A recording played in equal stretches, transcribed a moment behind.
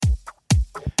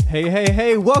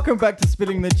Hey, welcome back to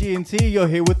Spilling the G&T. You're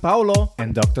here with Paolo.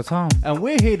 And Dr. Tom. And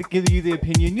we're here to give you the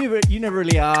opinion you never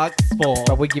really asked for.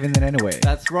 But we're giving it anyway.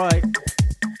 That's right.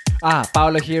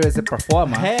 Paolo here is a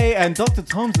performer. Hey, and Dr.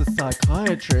 Tom's a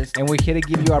psychiatrist. And we're here to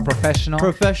give you our professional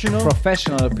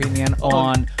opinion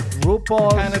on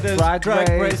RuPaul's Canada's Drag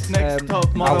Race Next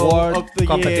Top Model award, of the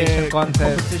competition Year.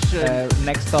 contest,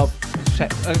 Next Top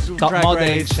Top Drag Model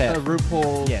Race, Chef.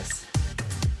 RuPaul. Yes.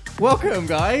 Welcome,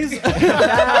 guys. Yes.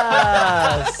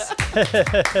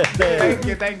 Thank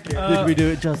you. Did we do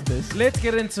it justice? Let's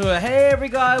get into it. Hey, every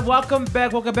guy, welcome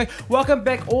back. Welcome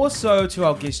back also to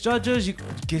our guest judges.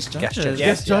 Guest judges?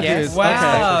 Guest judges.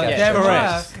 Wow, Okay. damn Correct.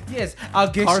 right. Yes, our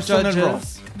guest Carson and judges.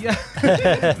 Ross.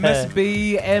 Yeah, Miss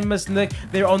B and Miss Nick.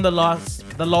 They're on the last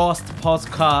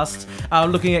podcast.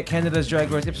 Looking at Canada's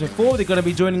Drag Race episode 4. They're going to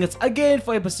be joining us again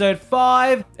for episode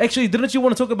 5. Actually, didn't you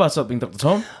want to talk about something, Dr.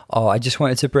 Tom? Oh, I just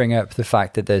wanted to bring up the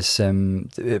fact that there's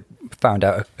found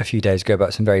out a few days ago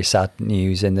about some very sad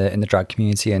news in the drag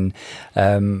community, and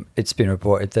it's been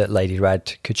reported that Lady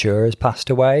Red Couture has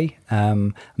passed away.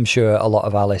 I'm sure a lot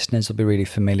of our listeners will be really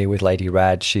familiar with Lady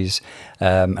Red. She's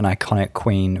an iconic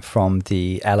queen from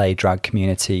the LA drag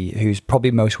community, who's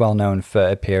probably most well known for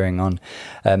appearing on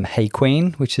Hey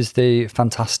Queen, which is the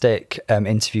fantastic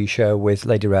interview show with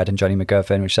Lady Red and Johnny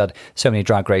McGovern, which had so many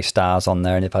Drag Race stars on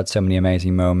there, and they've had so many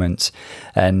amazing moments.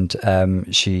 And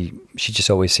she just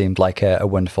always seemed like a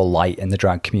wonderful light in the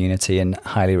drag community and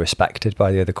highly respected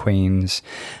by the other queens.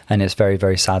 And it's very,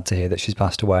 very sad to hear that she's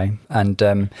passed away. And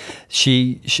I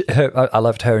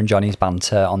loved her and Johnny's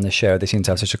banter on the show. They seem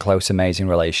to have such a close, amazing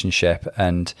relationship.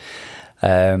 And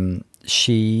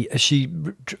she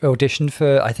auditioned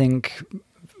for, I think,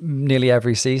 nearly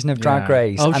every season of Drag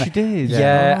Race. Oh, and she did?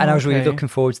 Yeah, Oh, and I was really okay. looking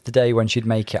forward to the day when she'd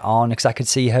make it on, because I could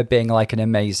see her being like an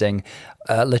amazing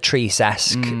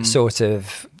Latrice-esque sort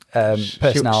of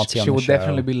personality on she the would show.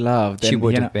 definitely be loved. She And,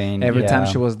 would you have know, been, every time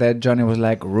yeah. she was there, Johnny was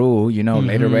like, Rue,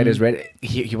 Lady Red is red.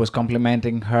 He was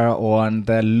complimenting her on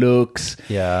the looks.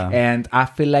 Yeah. And I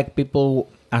feel like people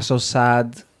are so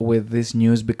sad with this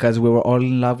news because we were all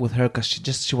in love with her because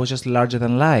she was just larger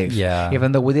than life. Yeah.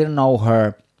 Even though we didn't know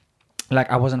her. Like,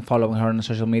 I wasn't following her on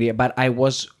social media, but I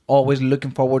was always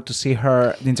looking forward to see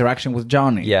her interaction with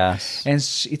Johnny. Yes. And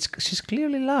she's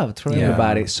clearly loved from Yeah.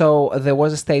 everybody. So there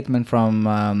was a statement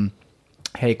from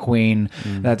Hey Queen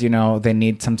that, they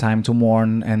need some time to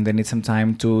mourn and they need some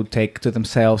time to take to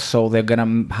themselves. So they're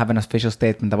going to have an official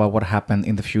statement about what happened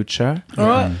in the future. All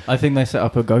right. I think they set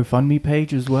up a GoFundMe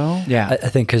page as well. Yeah. I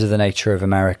think because of the nature of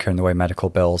America and the way medical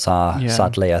bills are, Yeah.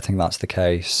 sadly, I think that's the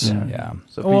case. Yeah.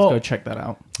 So please go check that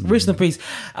out. Rest in peace.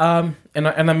 And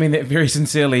I mean that very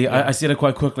sincerely. I said it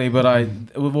quite quickly, but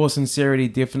with all sincerity,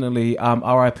 definitely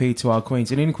RIP to our queens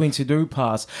and any queens who do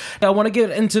pass. Now, I want to get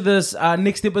into this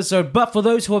next episode, but for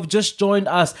those who have just joined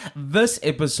us this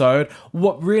episode,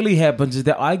 what really happens is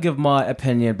that I give my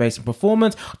opinion based on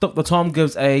performance. Dr. Tom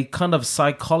gives a kind of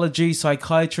psychiatry.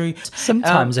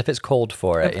 Sometimes if it's called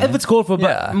for it. If it's called for,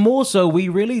 Yeah. but more so, we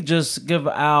really just give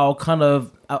our kind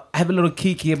of have a little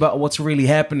kiki about what's really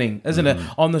happening, isn't it,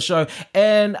 on the show.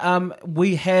 And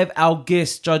we have our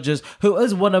guest judges, who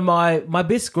is one of my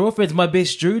best girlfriends, my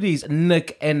best Judies,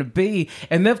 Nick and B,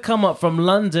 and they've come up from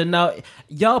London. Now,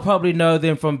 y'all probably know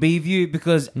them from B-View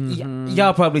because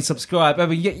y'all probably subscribe. I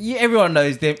mean, everyone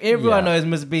knows them. Everyone knows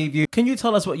Miss B-View. Can you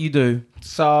tell us what you do?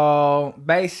 So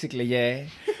basically,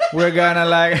 we're gonna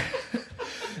like.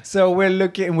 So we're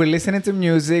listening to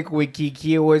music, we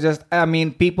kiki,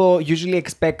 people usually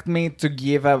expect me to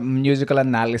give a musical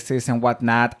analysis and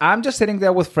whatnot. I'm just sitting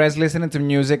there with friends listening to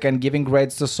music and giving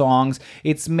grades to songs.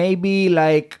 It's maybe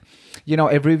like,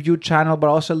 a review channel, but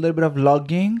also a little bit of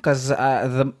vlogging because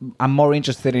I'm more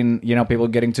interested in, people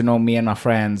getting to know me and my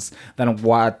friends than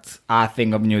what I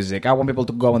think of music. I want people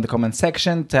to go in the comment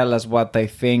section, tell us what they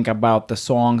think about the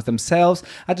songs themselves.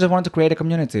 I just want to create a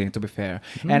community, to be fair.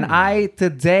 And I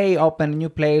today opened a new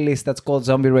playlist that's called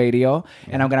Zombie Radio,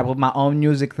 and I'm going to put my own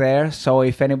music there. So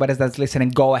if anybody that's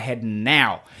listening, go ahead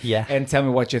now and tell me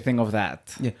what you think of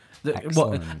that. Yeah.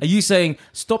 What, are you saying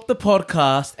stop the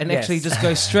podcast and actually just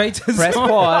go straight to press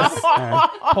pause?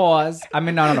 Pause. I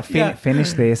mean, no.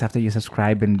 Finish this after you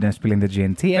subscribe and Spilling the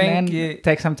G&T, and then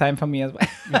take some time for me as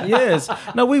well. Yes.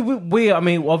 No, we. I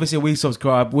mean, obviously we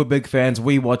subscribe. We're big fans.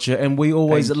 We watch it, and we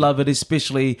always love it,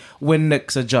 especially when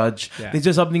Nick's a judge. Yeah. There's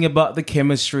just something about the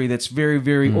chemistry that's very,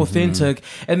 very authentic,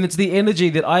 and it's the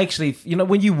energy that I actually,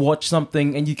 when you watch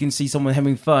something and you can see someone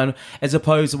having fun, as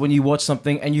opposed to when you watch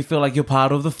something and you feel like you're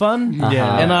part of the fun. fun.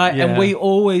 Yeah. And we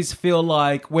always feel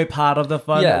like we're part of the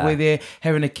fun. Yeah. That we're there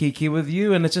having a kiki with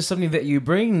you, and it's just something that you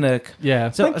bring, Nick.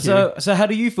 Yeah, So thank you. so how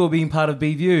do you feel being part of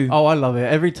B-View? Oh, I love it.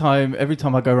 Every time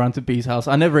I go around to B's house,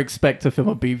 I never expect to film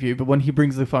a B view, but when he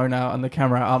brings the phone out and the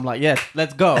camera out, I'm like, yes,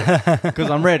 let's go, because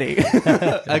I'm ready.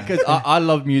 Because I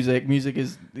love music. Music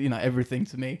is, everything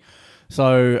to me.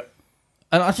 So,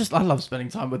 and I love spending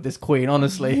time with this queen.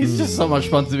 Honestly, it's just so much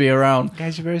fun to be around.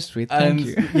 Guys, you're very sweet. And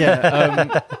Thank you.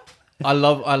 yeah, I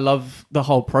love the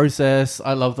whole process.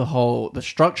 I love the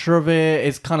structure of it.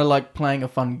 It's kind of like playing a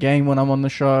fun game when I'm on the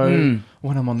show.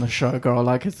 When I'm on the show, girl,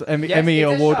 like it's Emmy it's a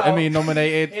award, show. Emmy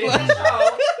nominated. It is a show.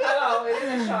 Hello, it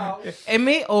is a show.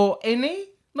 Emmy or any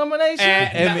nomination?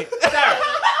 Emmy. Sir.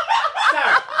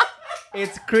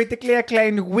 It's critically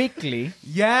acclaimed weekly.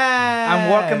 Yeah.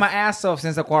 I'm working my ass off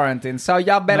since the quarantine, so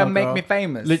y'all better No, make girl. me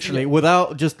famous. Literally,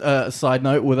 without just a side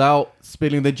note, without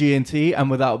spilling the G&T and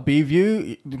without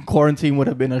B-View, quarantine would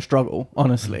have been a struggle,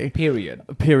 honestly. Period.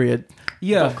 Period.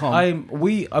 Yeah, .com.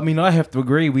 I have to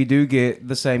agree. We do get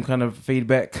the same kind of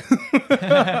feedback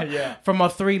from our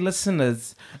 3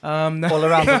 listeners. All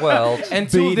around the world. And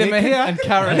 2 of them Nick are here. and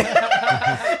Karen.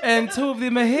 And 2 of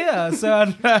them are here.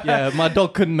 So Yeah, my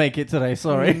dog couldn't make it today.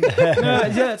 Sorry.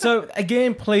 yeah. So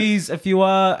again, please, if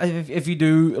you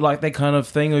do like that kind of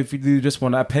thing, or if you do just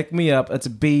want to pick me up, it's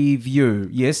B-View.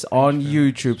 Yes, on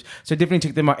YouTube. So definitely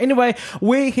check them out. Anyway,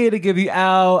 we're here to give you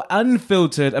our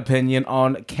unfiltered opinion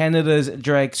on Canada's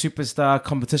drag superstar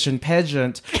competition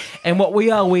pageant, and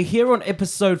we're here on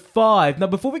episode 5. Now,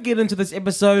 before we get into this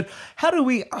episode,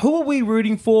 who are we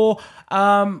rooting for?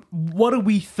 What do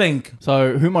we think?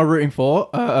 So, who am I rooting for?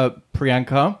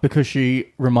 Priyanka, because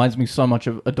she reminds me so much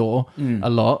of Adore a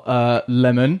lot.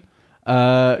 Lemon,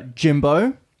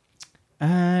 Jimbo,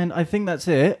 and I think that's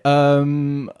it.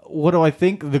 What do I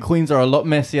think? The queens are a lot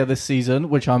messier this season,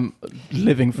 which I'm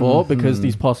living for, because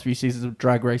these past few seasons of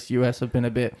Drag Race US have been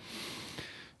a bit,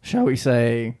 shall we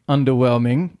say,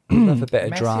 underwhelming. Love a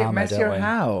bit of drama, Messier don't we?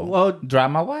 how? Well,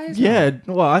 drama-wise? yeah.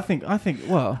 Well, I think. I think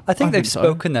they've so.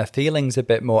 spoken their feelings a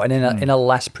bit more, and in a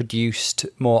less produced,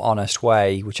 more honest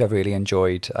way, which I've really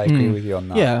enjoyed. I agree with you on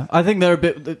that. Yeah, I think they're a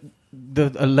bit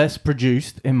less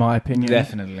produced, in my opinion.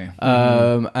 Definitely.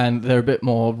 And they're a bit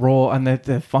more raw, and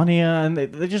they're funnier, and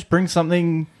they just bring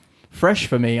something fresh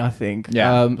for me, I think.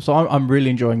 Yeah. So I'm really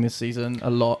enjoying this season a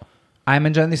lot. I'm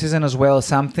enjoying this season as well.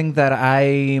 Something that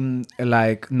I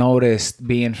noticed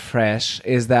being fresh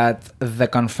is that the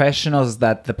confessionals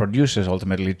that the producers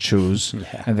ultimately choose,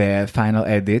 the final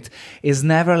edit, is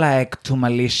never too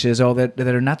malicious, or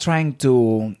they're not trying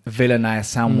to villainize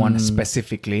someone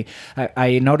specifically.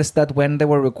 I noticed that when they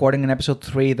were recording in episode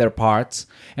 3 their parts,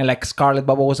 and Scarlett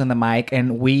Bobo was on the mic,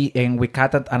 and we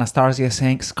cut at Anastasia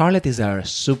saying Scarlett is our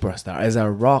superstar, is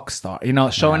our rock star,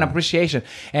 showing appreciation,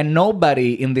 and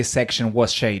nobody in this section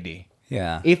was shady.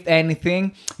 Yeah. If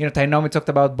anything, Tainomi talked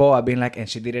about Boa being and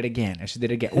she did it again,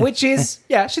 which is,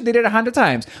 she did it 100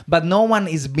 times. But no one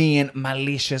is being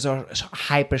malicious or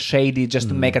hyper shady just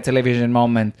to make a television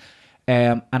moment,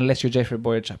 unless you're Jeffrey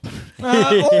Boyerchap.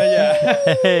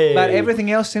 But everything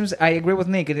else seems, I agree with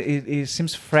Nick, it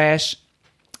seems fresh.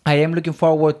 I am looking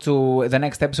forward to the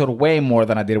next episode way more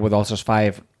than I did with All Stars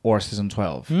 5 or Season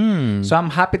 12. So I'm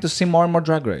happy to see more and more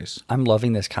Drag Race. I'm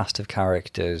loving this cast of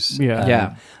characters. Yeah.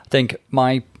 Yeah. I think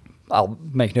I'll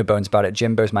make no bones about it,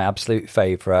 Jimbo's my absolute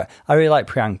favourite. I really like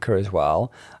Priyanka as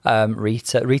well.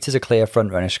 Rita's a clear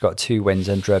frontrunner. She's got 2 wins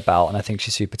under her belt, and I think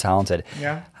she's super talented.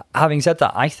 Yeah. Having said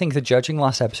that, I think the judging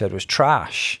last episode was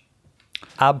trash.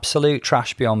 Absolute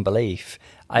trash beyond belief.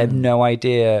 I have no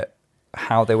idea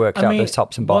how they worked out those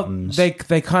tops and bottoms. They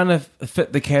kind of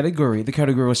fit the category. The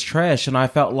category was trash, and I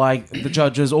felt like the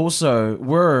judges also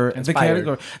were Inspired. the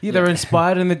category. Yeah, they're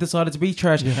inspired, and they decided to be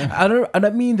trash. I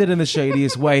don't mean that in the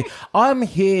shadiest way. I'm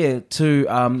here to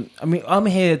I'm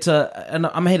here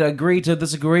to agree to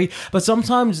disagree. But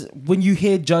sometimes when you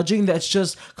hear judging that's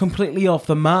just completely off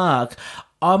the mark,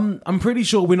 I'm pretty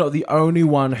sure we're not the only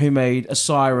one who made a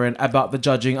siren about the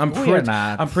judging. I'm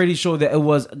pretty sure that it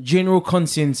was general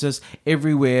consensus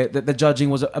everywhere that the judging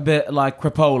was a bit like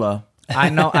crapola. I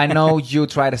know you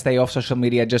try to stay off social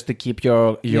media just to keep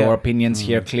your opinions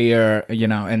here clear,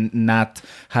 and not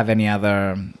have any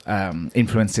other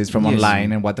influences from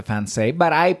online and what the fans say.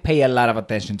 But I pay a lot of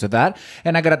attention to that.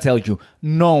 And I gotta tell you,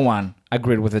 no one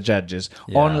agreed with the judges.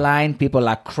 Yeah. Online, people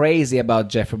are crazy about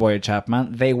Jeffrey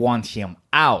Boyer-Chapman. They want him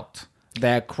out.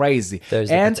 They're crazy.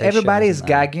 And everybody is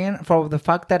gagging for the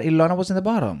fact that Ilona was in the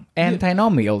bottom. And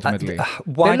Tainomi, ultimately.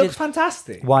 They look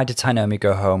fantastic. Why did Tainomi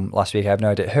go home last week? I have no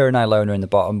idea. Her and Ilona in the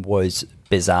bottom was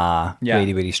bizarre. Yeah.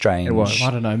 Really, really strange. It was.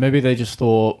 I don't know. Maybe they just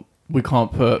thought we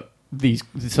can't put these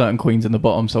certain queens in the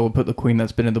bottom, so we'll put the queen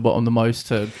that's been in the bottom the most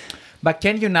to. But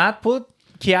can you not put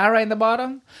Kiara in the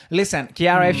bottom? Listen,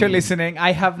 Kiara, if you're listening,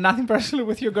 I have nothing personal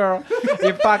with you, girl.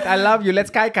 In fact, I love you. Let's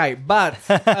kai. But,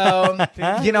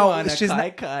 you know, she's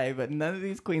not... kai, but none of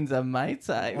these queens are my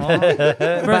type.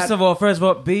 First of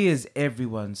all, B is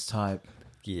everyone's type.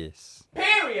 Yes.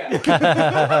 Period. Period.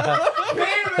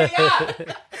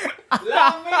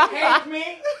 Love me, hate me.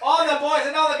 All the boys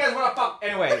and all the girls want to fuck.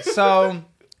 Anyway, so,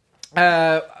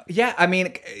 yeah, I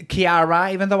mean,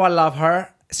 Kiara, even though I love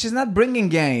her, she's not bringing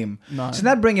game. No. She's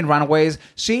not bringing runaways.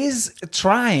 She's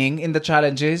trying in the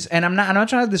challenges, and I'm not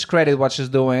trying to discredit what she's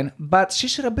doing, but she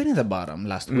should have been in the bottom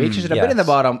last week. She should have been in the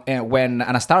bottom when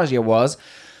Anastasia was.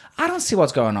 I don't see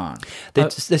what's going on. They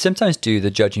sometimes do the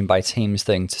judging by teams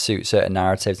thing to suit certain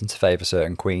narratives and to favour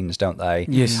certain queens, don't they?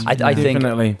 Yes, I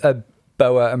definitely. think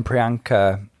Boa and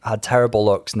Priyanka had terrible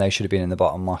looks and they should have been in the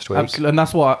bottom last week. Absolutely. And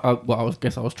that's what I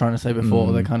guess I was trying to say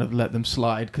before. They kind of let them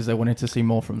slide because they wanted to see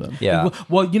more from them. Yeah.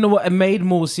 Well, you know what? It made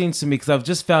more sense to me because I've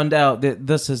just found out that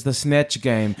this is the Snatch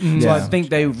game. So I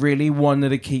think they really wanted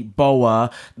to keep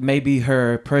Boa. Maybe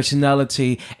her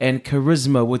personality and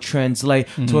charisma would translate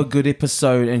to a good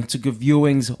episode and to good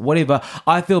viewings, whatever.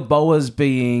 I feel Boa's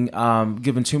being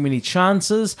given too many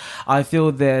chances. I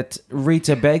feel that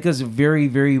Rita Baker's very,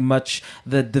 very much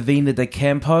the Davina de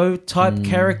Campo type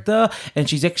character, and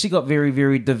she's actually got very,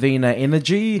 very Davina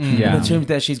energy in the terms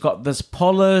that she's got this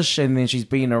polish, and then she's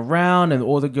been around, and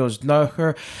all the girls know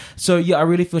her. So yeah, I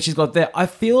really feel she's got that. I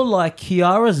feel like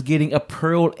Kiara's getting a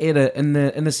Pearl edit in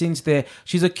the sense that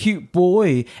she's a cute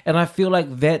boy, and I feel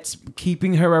like that's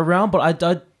keeping her around.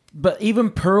 But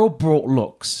even Pearl brought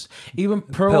looks. Even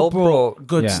Pearl brought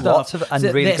good stuff. Lots of and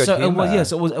really good humour.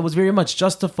 It was very much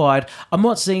justified. I'm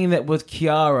not saying that with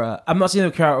Kiara. I'm not saying that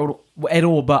with Kiara at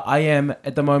all, but I am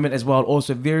at the moment as well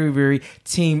also very, very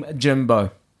team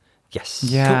Jimbo. Yes.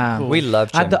 Yeah. Cool. We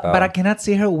love Jimbo. But I cannot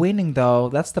see her winning, though.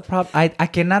 That's the problem. I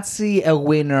cannot see a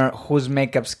winner whose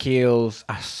makeup skills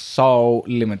are so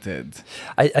limited.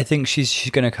 I think she's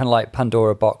going to kind of like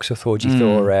Pandora Box or Thorgy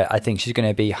Thora. I think she's going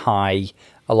to be high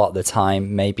a lot of the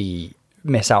time, maybe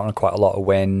miss out on quite a lot of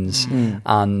wins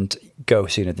and go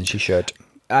sooner than she should.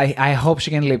 I hope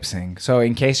she can lip sync. So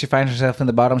in case she finds herself in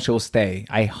the bottom, she will stay.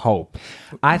 I hope.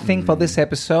 I think for this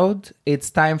episode, it's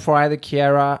time for either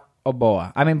Kiara or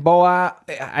Boa. I mean, Boa,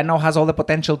 I know, has all the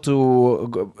potential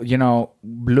to,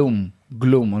 gloom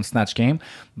on Snatch Game,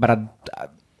 but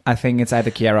I think it's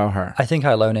either Kiara or her. I think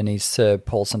Ilona needs to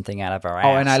pull something out of her ass.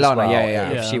 Oh, and Ilona, as well, yeah.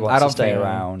 If she I wants don't to stay think-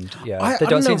 around. Yeah. I They don't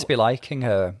don't seem know. to be liking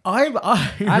her. I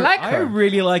like her. I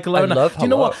really like Ilona. I love her Do you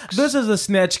know what? looks. This is a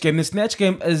Snatch Game. The Snatch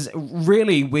Game is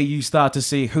really where you start to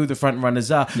see who the front runners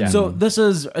are. Yeah. So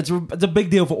it's a big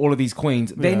deal for all of these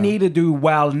queens. They need to do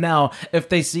well now if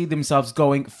they see themselves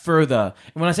going further.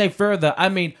 And when I say further, I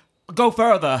mean go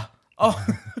further. Oh,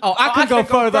 I can go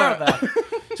further.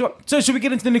 So should we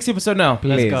get into the next episode now?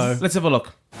 Please. go. Let's have a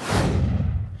look.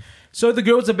 So the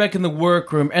girls are back in the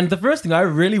workroom, and the first thing I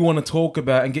really want to talk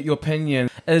about and get your opinion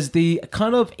is the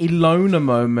kind of Ilona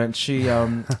moment. She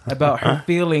about her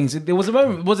feelings. There was a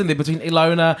moment, wasn't there, between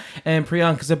Ilona and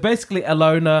Priyanka? So basically,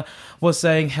 Ilona was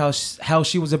saying how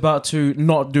she was about to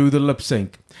not do the lip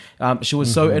sync. She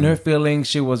was so in her feelings.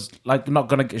 She was like not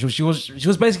gonna. She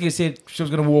was basically said she was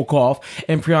gonna walk off,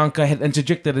 and Priyanka had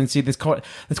interjected and said, "That's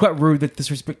quite rude. That's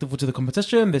disrespectful to the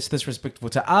competition. That's disrespectful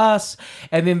to us."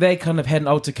 And then they kind of had an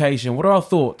altercation. What are our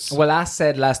thoughts? Well, I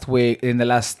said last week in the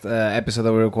last episode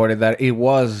that we recorded that it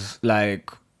was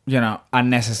like,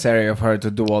 unnecessary of her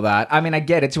to do all that. I mean, I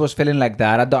get it. She was feeling like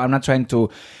that. I'm not trying to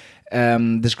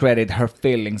discredit her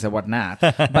feelings and whatnot,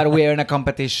 but we're in a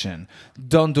competition.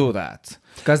 Don't do that.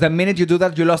 Because the minute you do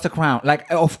that, you lost the crown.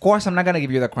 Like, of course, I'm not going to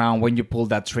give you the crown when you pull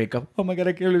that trick of, oh my God,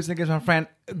 I can't lip sync against my friend.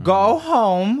 Go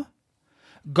home.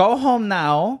 Go home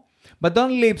now. But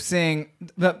don't lip sync.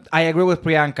 I agree with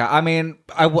Priyanka. I mean,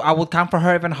 I would come for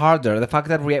her even harder. The fact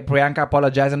that Priyanka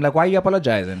apologized, I'm like, why are you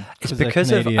apologizing? It's they're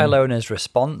because of Canadian. Ilona's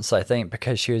response, I think,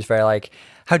 because she was very like,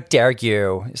 how dare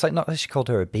you? It's like not that she called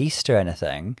her a beast or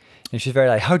anything. And she's very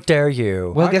like, how dare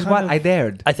you? Well, guess what? I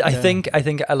dared. I think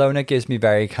Ilona gives me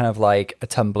very kind of like a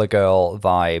Tumblr girl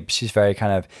vibe. She's very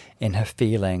kind of in her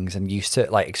feelings and used to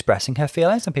like expressing her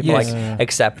feelings, and people Yes. like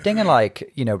accepting and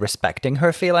like respecting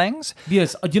her feelings.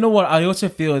 Yes, you know what? I also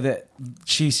feel that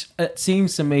it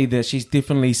seems to me that she's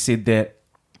definitely said that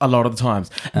a lot of the times.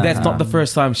 That's not the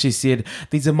first time she said,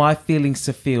 these are my feelings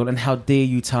to feel, and how dare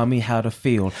you tell me how to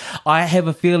feel. I have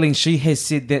a feeling she has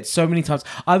said that so many times.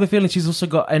 I have a feeling she's also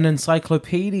got an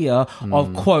encyclopedia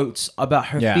of quotes about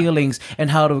her feelings and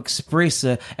how to express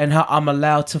it, and how I'm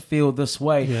allowed to feel this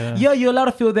way. Yeah, you're allowed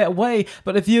to feel that way,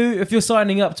 but if you're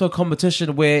signing up to a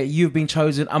competition where you've been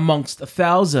chosen amongst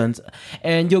thousands,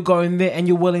 and you're going there and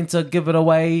you're willing to give it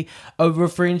away over a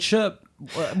friendship,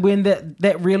 when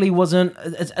that really wasn't,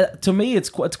 to me, it's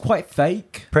quite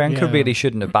fake. Priyanka really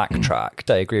shouldn't have backtracked.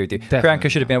 I agree with you. Definitely.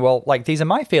 Priyanka should have been, well, like, these are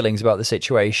my feelings about the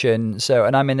situation, so,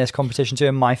 and I'm in this competition too,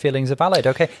 and my feelings are valid.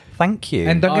 Okay, thank you.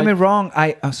 And don't get me wrong,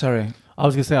 sorry. I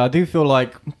was gonna say, I do feel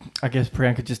like, I guess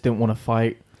Priyanka just didn't want to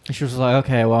fight. And she was like,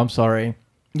 okay, well, I'm sorry.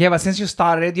 Yeah, but since you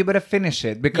started it, you better finish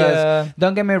it. Because,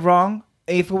 don't get me wrong,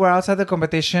 if we were outside the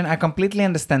competition, I completely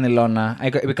understand Ilona,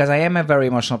 because I am a very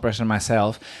emotional person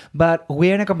myself. But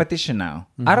we're in a competition now.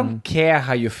 I don't care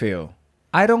how you feel.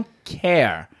 I don't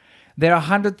care. There are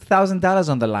 $100,000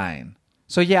 on the line.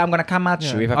 So yeah, I'm going to come at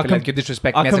you if I feel like you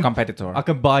disrespect me as a competitor. I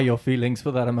can buy your feelings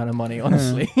for that amount of money,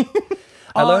 honestly.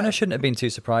 Ilona shouldn't have been too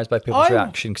surprised by people's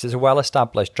reaction, because it's a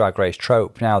well-established Drag Race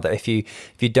trope now that if you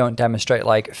don't demonstrate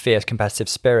like fierce competitive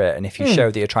spirit, and if you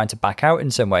show that you're trying to back out in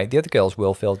some way, the other girls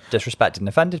will feel disrespected and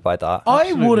offended by that.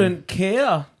 I wouldn't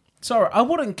care. Sorry, I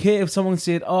wouldn't care if someone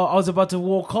said, "Oh, I was about to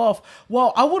walk off."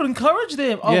 Well, I would encourage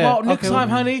them. Oh, well, next time,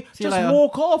 honey, just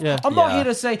walk off. Yeah. I'm not here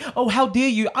to say, "Oh, how dare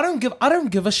you?" I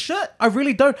don't give a shit. I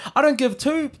really don't. I don't give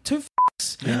two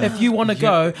fucks if you want to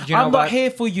go. I'm not here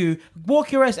for you.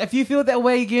 Walk your ass. If you feel that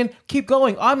way again, keep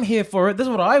going. I'm here for it. This is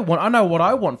what I want. I know what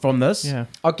I want from this. Yeah.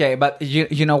 Okay, but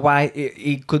you know why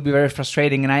it could be very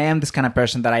frustrating, and I am this kind of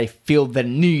person that I feel the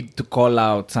need to call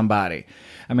out somebody.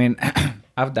 I mean,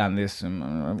 I've done this.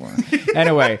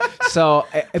 Anyway, so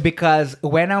because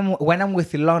when I'm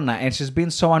with Ilona and she's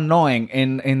been so annoying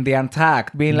in the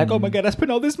Untagged, being like, oh my God, I spent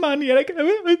all this money.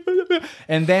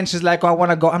 And then she's like, oh, I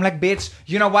want to go. I'm like, bitch,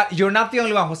 you know what? You're not the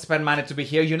only one who spent money to be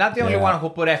here. You're not the only one who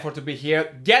put effort to be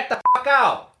here. Get the fuck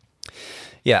out.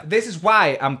 Yeah. This is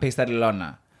why I'm pissed at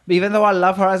Ilona. Even though I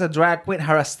love her as a drag queen,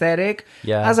 her aesthetic,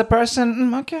 as a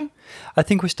person, okay. I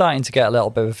think we're starting to get a little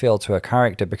bit of a feel to her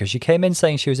character, because she came in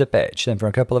saying she was a bitch, then for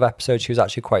a couple of episodes she was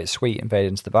actually quite sweet and faded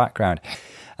into the background.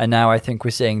 And now I think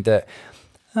we're seeing that,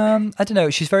 I don't know,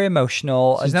 she's very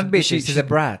emotional. She's not bitchy, she's a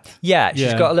brat. Yeah,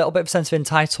 she's got a little bit of sense of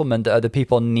entitlement that other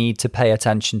people need to pay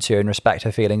attention to and respect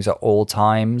her feelings at all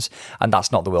times. And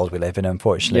that's not the world we live in,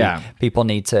 unfortunately. Yeah. People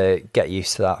need to get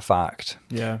used to that fact.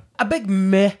 Yeah. A big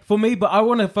meh for me, but I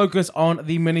want to focus on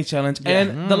the mini challenge.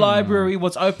 And the library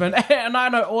was open, and I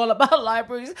know all about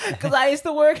libraries because I used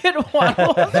to work at one.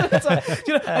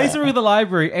 I used to work at the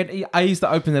library, and I used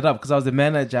to open it up because I was the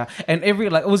manager. And it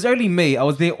was only me. I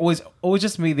was there always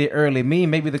just me there early. Me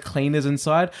and maybe the cleaners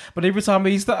inside. But every time I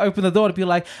used to open the door, it'd be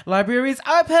like, "Library's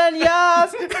open,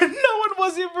 yes." No one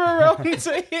was ever around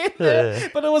to hear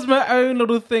it. But it was my own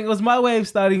little thing. It was my way of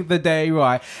starting the day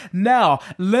right. Now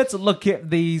let's look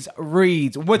at these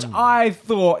reads, which I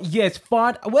thought, yes,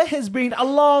 fine. It has been a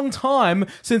long time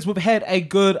since we've had a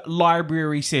good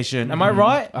library session. Am I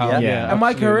right? Yeah. Am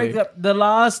I correct that the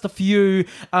last few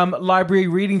library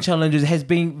reading challenges has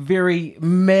been very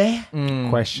meh?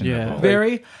 Questionable. Yeah.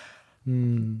 Very.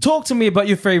 Talk to me about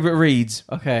your favorite reads.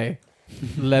 Okay.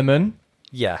 Lemon.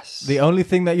 Yes. The only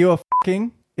thing that you're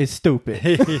f***ing is stupid.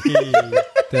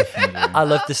 Definitely. I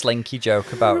love the slinky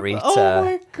joke about Rita. Oh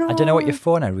my God. I don't know what you're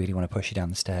for, and I really want to push you down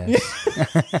the stairs.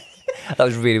 That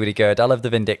was really, really good. I love the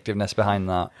vindictiveness behind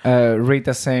that.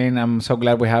 Rita saying, I'm so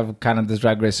glad we have Canada's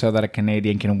Drag Race so that a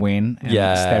Canadian can win. And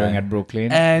staring at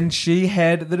Brooklyn. And she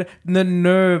had the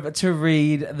nerve to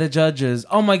read the judges.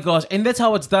 Oh my gosh. And that's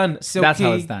how it's done, Silky. That's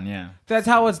how it's done, yeah. That's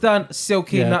how it's done,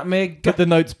 Silky Nutmeg. Put the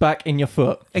notes back in your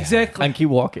foot. Exactly. And keep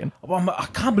walking. I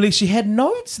can't believe she had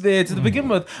notes there to begin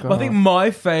with. But I think my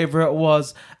favorite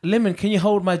was, Lemon, can you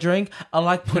hold my drink? I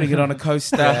like putting it on a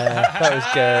coaster. That was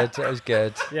good. That was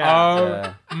good.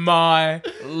 Oh my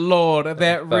Lord,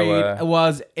 that read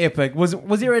was epic. Was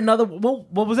there another?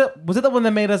 What was it? Was it the one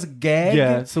that made us gag?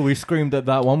 Yeah, so we screamed at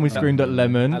that one. We screamed at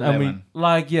Lemon. Lemon.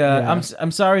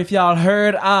 I'm sorry if y'all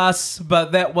heard us,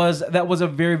 but that was a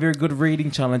very, very good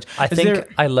reading challenge. I think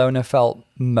Ilona felt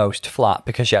most flat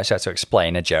because she actually had to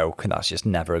explain a joke, and that's just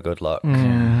never a good look.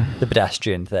 The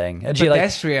pedestrian thing. And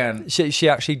Pedestrian. She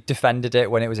actually defended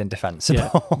it when it was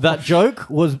indefensible. Yeah. That joke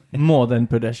was more than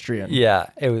pedestrian. Yeah,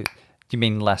 it was. You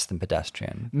mean less than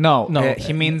pedestrian? No,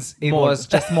 he means it was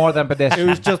just more than pedestrian.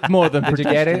 It was just more than Did you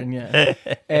get it? pedestrian.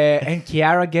 Yeah. And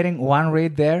Kiara getting one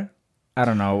read there. I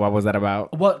don't know. What was that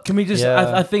about? What can we just?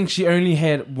 Yeah. I think she only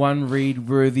had one read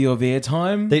worthy of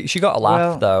airtime. She got a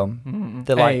laugh though.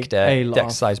 They liked a it. laugh. The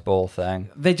exercise ball thing.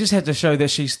 They just had to show that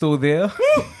she's still there.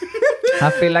 I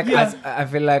feel like I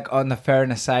feel like on the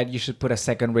fairness side, you should put a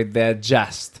second read there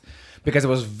just because it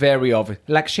was very obvious.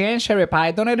 Like she ain't Sherry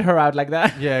Pie. Don't let her out like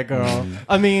that. Yeah, girl.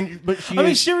 I mean, but she. I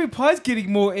mean, Sherry Pie's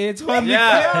getting more airtime.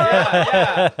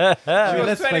 I mean,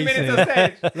 let's face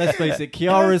it. Let's face it.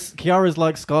 Kiara's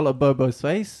like Scarlet Bobo's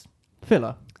face.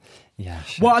 Filler. Yeah.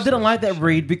 Well, I didn't like that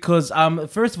read because,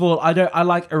 first of all, I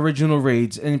like original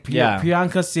reads, and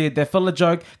Priyanka said that filler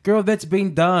joke. Girl, that's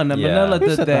been done. And Yeah. Manila Who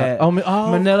did said that. that?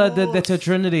 Manila of did that to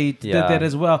Trinity. Did Yeah. that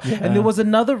as well. And there was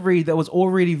another read that was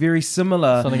already very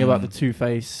similar. Something about the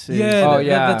Two-Face. Yeah, Oh, the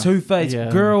yeah. Two-Face. Yeah.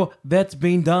 Girl, that's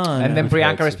been done. And then Yeah.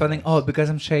 Priyanka responding, "Oh, because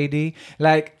I'm shady."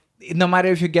 Like, no matter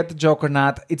if you get the joke or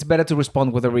not, it's better to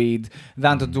respond with a read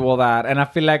than to do all that. And I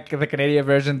feel like the Canadian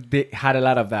version had a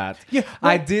lot of that. Yeah,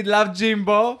 I did love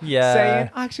Jimbo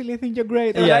saying, "Actually, I think you're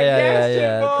great." I'm Yeah, like, yeah, yes,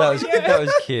 yeah. Jimbo, That was yes. that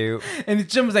was cute. And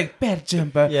Jim was like, bad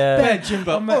Jimbo. Yeah. Bad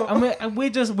Jimbo. And we're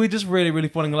just really, really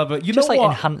falling in love with it. You Just know like what?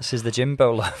 enhances the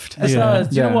Jimbo love. As far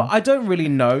as- you Yeah. know what? I don't really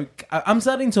know. I'm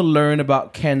starting to learn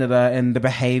about Canada and the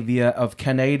behavior of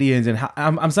Canadians, and how,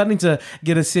 I'm starting to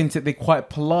get a sense that they're quite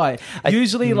polite.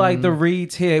 Usually, like the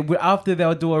reads here, after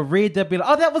they'll do a read, they'll be like,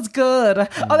 "Oh, that was good.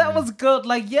 Oh, that was good.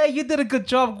 Like, yeah, you did a good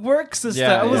job. Work, sister."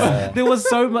 Yeah, it was. yeah. There was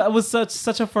so much. It was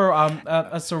such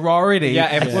a sorority. Yeah,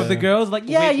 and- with the girls. Like,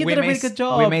 yeah, you did a may really good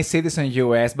job. We may see this in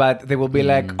US, but they will be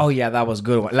like, "Oh yeah, that was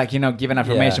good." Like, giving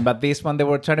affirmation. Yeah. But this one, they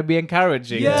were trying to be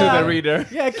encouraging Yeah. to the reader.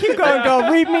 Yeah, keep going, girl.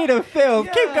 Read me the film.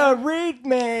 Keep going, read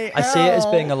me. I see it as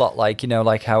being a lot like,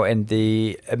 like how in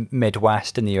the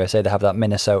Midwest in the USA, they have that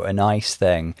Minnesota nice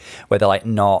thing where they're like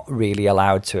not really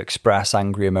allowed to express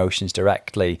angry emotions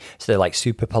directly. So they're like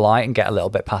super polite and get a little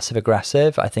bit passive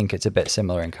aggressive. I think it's a bit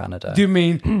similar in Canada. Do you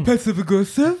mean passive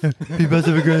aggressive? be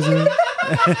passive aggressive?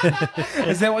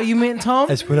 Is that what you meant, Tom?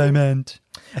 That's what I meant.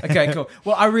 Okay, cool.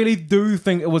 Well, I really do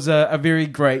think it was a very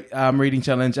great reading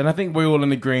challenge, and I think we're all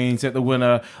in agreement that the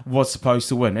winner was supposed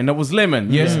to win, and it was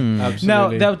Lemon. Yes. Absolutely. Now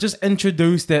they'll just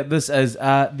introduce this as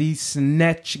the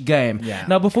Snatch Game. Yeah.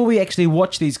 Now, before we actually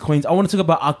watch these queens, I want to talk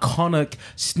about iconic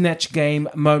Snatch Game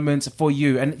moments for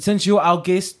you. And since you're our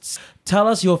guests, tell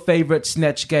us your favorite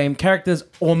Snatch Game characters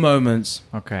or moments.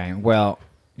 Okay, well,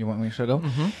 you want me to go?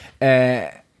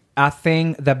 I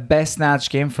think the best Snatch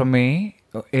Game for me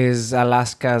is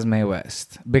Alaska's Mae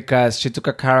West, because she took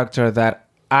a character that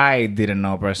I didn't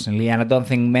know personally, and I don't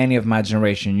think many of my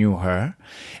generation knew her.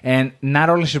 And not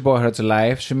only she brought her to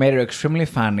life, she made her extremely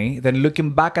funny. Then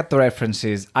looking back at the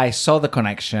references, I saw the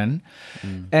connection.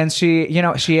 And she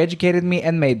educated me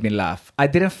and made me laugh. I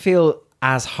didn't feel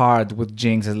as hard with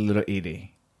Jinx as Little Edie.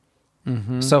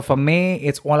 So for me,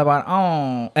 it's all about,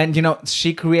 and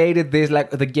she created this,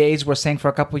 like the gays were saying for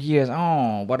a couple of years,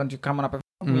 why don't you come on up and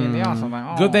f- me in the ass? I'm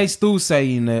like, Good, they still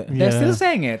saying it. They're Yeah. still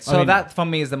saying it. So mean- that for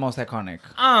me is the most iconic.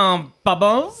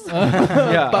 Bubbles.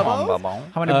 Yeah. Bum.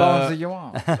 How many bones do you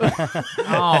want?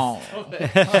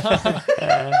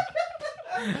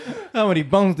 How many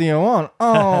bones do you want?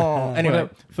 Oh, anyway,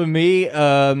 for me,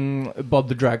 Bob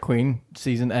the Drag Queen,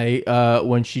 season 8,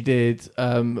 when she did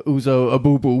Uzo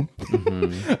Abubu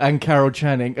and Carol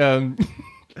Channing.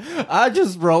 I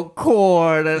just wrote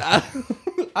chord, and I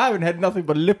haven't had nothing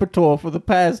but Lipitor for the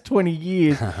past 20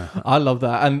 years. I love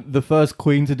that. And the first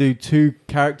queen to do 2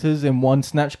 characters in one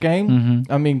Snatch Game.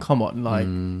 I mean, come on, like,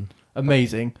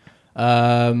 amazing.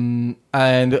 And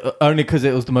only because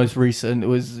it was the most recent, it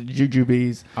was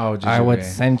Jujubes. Oh, I would Jujube.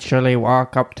 sensually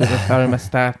walk up to the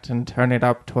thermostat and turn it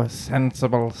up to a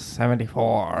sensible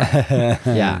 74.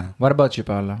 Yeah. What about you,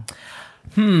 Paolo?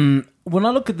 When I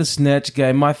look at the Snatch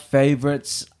Game, my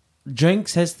favorites,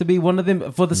 Jinx has to be one of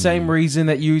them for the same reason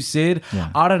that you said.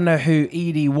 Yeah. I don't know who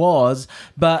Edie was,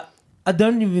 but I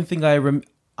don't even think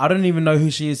I don't even know who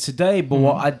she is today. But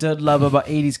what I did love about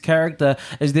Edie's character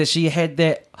is that she had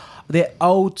that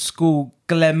old school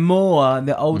glamour and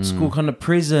the old school kind of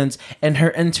presence, and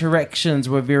her interactions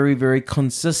were very, very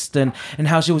consistent, and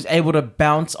how she was able to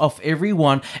bounce off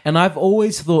everyone. And I've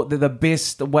always thought that the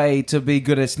best way to be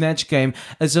good at Snatch Game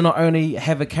is to not only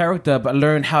have a character but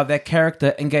learn how that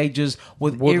character engages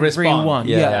with Would respond. everyone.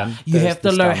 Yeah. You have to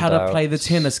There's learn the how to play the standouts.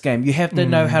 tennis game. You have to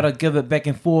know how to give it back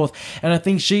and forth. And I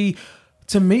think she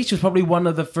to me, she was probably one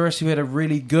of the first who had a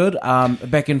really good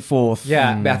back and forth.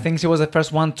 Yeah, but I think she was the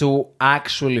first one to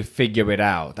actually figure it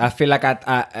out. I feel like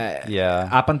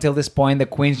up until this point, the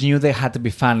queens knew they had to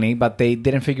be funny, but they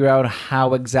didn't figure out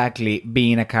how exactly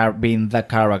being the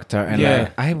character. And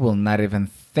like, I will not even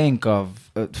think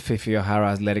of Fifi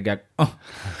O'Hara as Lady Gaga.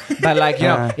 But like, you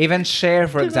know, even Cher,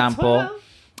 for example,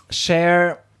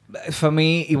 Cher. For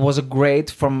me, it was a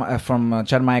great from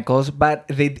Chad Michaels, but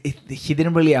he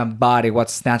didn't really embody what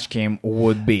Snatch Game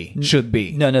should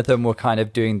be. None of them were kind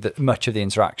of doing much of the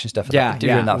interaction stuff. Yeah,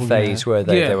 during that phase where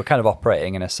they were kind of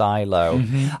operating in a silo.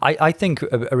 Mm-hmm. I think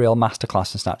a real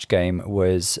masterclass in Snatch Game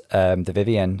was the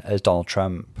Vivian as Donald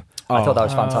Trump. I thought that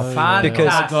was fantastic.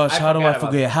 Because, oh gosh, how do I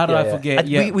forget? How do I forget?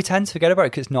 And we tend to forget about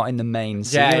it because it's not in the main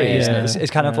series. Yeah.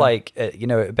 It's kind of like, you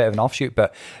know, a bit of an offshoot,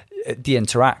 but the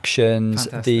interactions,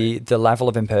 the level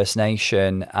of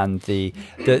impersonation, and the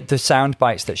sound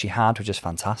bites that she had were just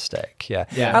fantastic. Yeah.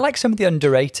 I like some of the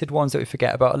underrated ones that we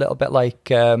forget about a little bit, like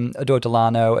Adore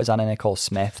Delano as Anna Nicole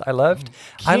Smith. Yeah,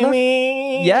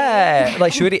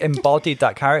 like she really embodied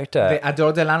that character.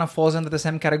 Adore Delano falls into the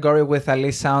same category with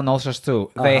Alyssa on All Stars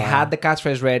 2. They had the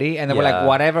catchphrase ready, and they were like,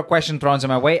 whatever question throws in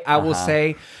my way, I will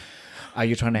say, are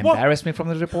you trying to embarrass me from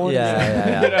the report?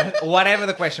 Yeah. Whatever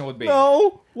the question would be.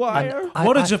 No. Why?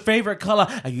 What is your favorite color?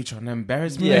 Are you trying to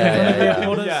embarrass me?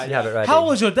 How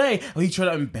was your day? Are you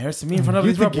trying to embarrass me in front of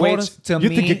these reporters? You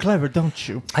think you're clever, don't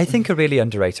you? I think a really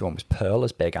underrated one was Pearl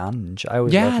as Big Ange. I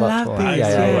always loved that one.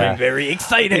 I'm very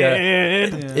excited.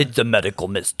 It's a medical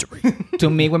mystery. To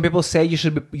me, when people say you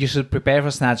should prepare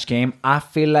for Snatch Game, I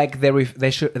feel like they're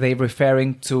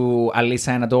referring to Alyssa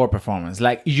and Adore performance.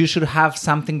 Like, you should have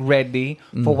something ready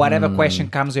for whatever question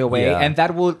comes your way, and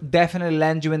that will definitely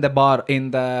land you in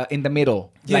the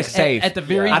middle. Yes, like safe. At the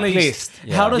very least.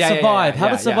 Yeah. How to survive. How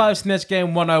to survive Yeah. Snatch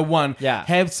Game 101. Yeah.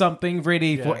 Have something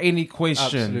ready for any question.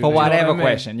 Absolutely. For You know whatever what I mean?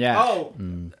 question, yeah. Oh.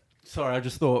 Sorry, I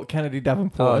just thought Kennedy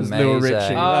Davenport as amazing. Little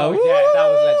Richie. Oh, yeah, that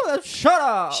was legend. Shut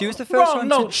up! She was the first one.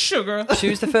 No, sugar. She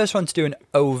was the first one to do an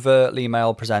overtly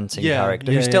male presenting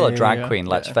character who's still a drag queen.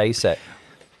 Let's face it.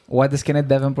 What does Kenneth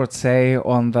Davenport say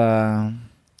on the...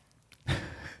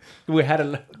 We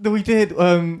did.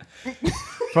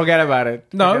 Forget about it.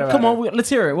 No, come on. Let's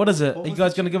hear it. What is it? Are you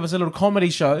guys going to give us a little comedy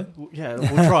show? Yeah,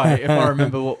 we'll try if I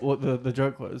remember what the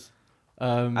joke was.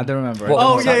 I don't remember.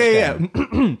 Yeah.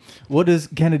 What does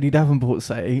Kennedy Davenport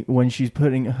say when she's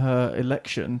putting her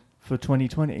election for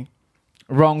 2020?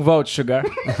 Wrong vote, sugar.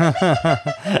 That's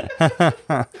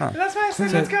why I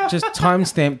said let's go. Just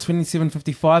timestamp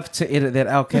 27:55 to edit that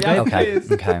out, okay? Yeah. Okay.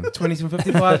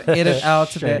 27:55, edit out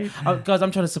to that. Guys,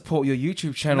 I'm trying to support your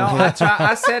YouTube channel No, here.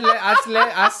 I said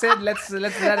let's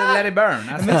let it burn.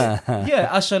 Yeah,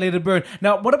 I shall let it burn.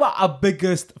 Now, what about our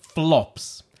biggest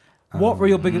flops? What were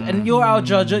your biggest... And you're our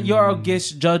judge, you're our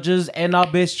guest judges and our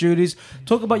best juries.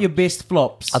 Talk about your best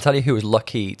flops. I'll tell you who was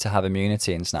lucky to have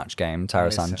immunity in Snatch Game,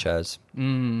 Tara Sanchez.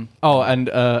 Oh, and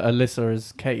Alyssa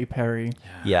is Katy Perry.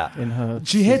 Yeah. In her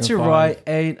She had to season 5. write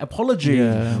an apology.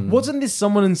 Yeah. Wasn't there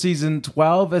someone in season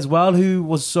 12 as well who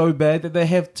was so bad that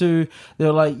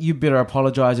they're like, you better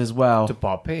apologize as well? To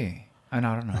Poppy. I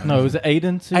don't know. No, was it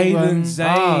Aiden? Aiden Zane.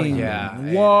 Oh, yeah.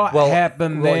 What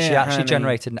happened there? She actually honey?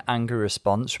 generated an angry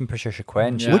response from Patricia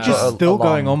Quinn. She Which is put still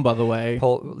going on, by the way.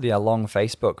 long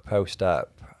Facebook post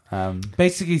up.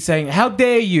 Basically saying, how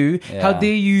dare you? Yeah.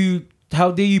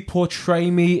 How dare you portray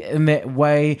me in that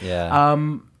way? Yeah.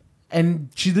 And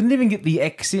she didn't even get the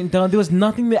accent done. There was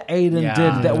nothing that Aiden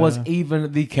did that was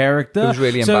even the character. It was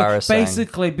really embarrassing. So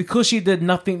basically, because she did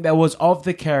nothing that was of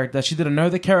the character, she didn't know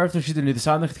the character, she didn't know the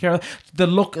sound of the character, the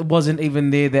look wasn't even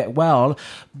there that well.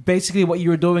 Basically, what you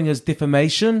were doing is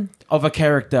defamation of a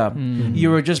character. You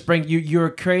were just you're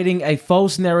creating a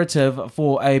false narrative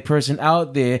for a person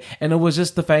out there, and it was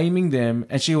just defaming them.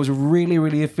 And she was really,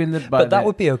 really offended by that. But that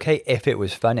would be okay if it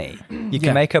was funny. You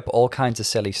can make up all kinds of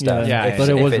silly stuff if but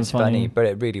it wasn't it's funny, funny. but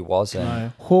it really wasn't.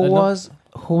 No.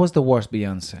 Who was the worst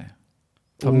Beyonce?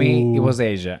 For me, it was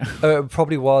Asia. It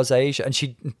probably was Asia, and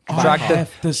she I dragged the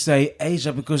have to say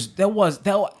Asia because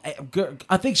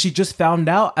I think she just found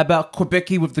out about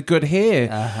Quebecy with the good hair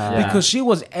because she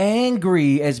was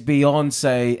angry as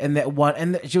Beyonce and that one,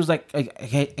 and she was like,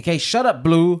 "Okay, shut up,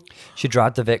 Blue." She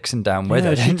dragged the vixen down with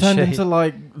her. She didn't turned she? into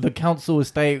like the council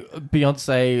estate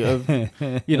Beyonce of,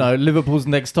 Liverpool's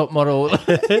next top model.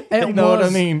 You know what I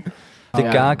mean? The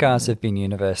Gagas have been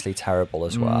universally terrible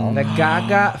as well. The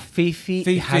Gaga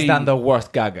Fifi has done the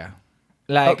worst Gaga.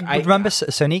 Like I remember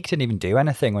Sonique didn't even do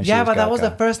anything when she was yeah, but that was the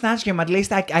Gaga. first Snatch Game. At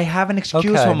least I have an excuse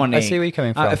Okay, for Monique. I see where you're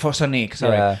coming from. For Sonique,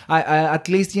 sorry. Yeah. I at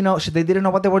least, you know, they didn't know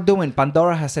what they were doing.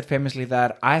 Pandora has said famously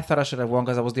that I thought I should have won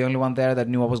because I was the only one there that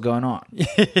knew what was going on. You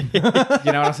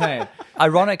know what I'm saying?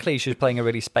 Ironically, she was playing a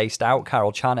really spaced out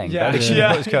Carol Channing. Yeah. But at least she knew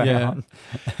what was going Yeah. on.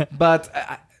 But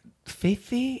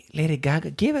Fifi, Lady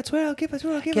Gaga, give it 12, give it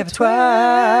 12, give it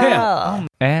 12. 12. Yeah.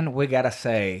 And we gotta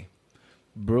say,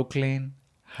 Brooklyn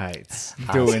Heights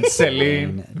doing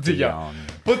Celine Dion.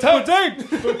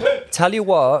 Tell you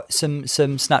what, some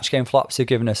Snatch Game flops have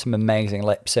given us some amazing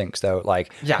lip syncs though,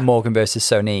 like Yeah. Morgan versus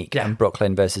Sonique Yeah. and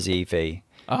Brooklyn versus Evie.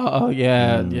 Oh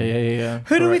yeah, yeah.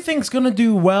 Who do we think's gonna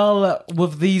do well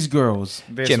with these girls?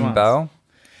 This Jimbo, one.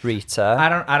 Rita,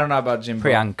 I don't know about Jimbo.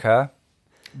 Priyanka,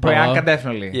 Priyanka Boa.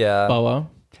 definitely. yeah, Boa,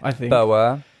 I think.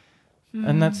 Boa,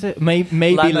 And that's it. Maybe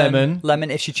Lemon.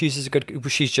 Lemon, if she chooses a good,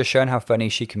 she's just shown how funny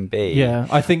she can be. Yeah,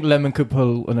 I think Lemon could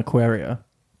pull an Aquaria.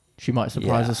 She might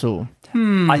surprise Yeah. us all.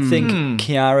 I think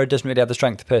Kiara doesn't really have the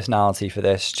strength of personality for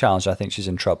this challenge. I think she's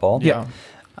in trouble. Yeah.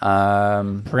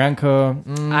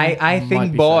 Priyanka. I might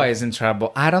think be Boa safe. is in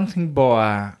trouble. I don't think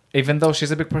Boa, even though she's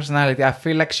a big personality, I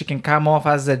feel like she can come off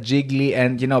as a jiggly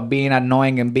and, you know, being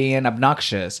annoying and being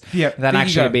obnoxious Yeah, than there you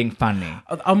actually go. being funny.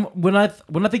 When I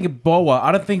think of Boa,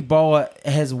 I don't think Boa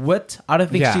has wit. I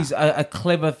don't think Yeah. she's a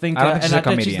clever thinker, I don't think she's and a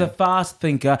I think she's comedian. a fast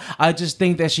thinker. I just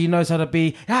think that she knows how to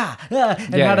be and Yeah,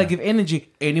 how to yeah. give energy.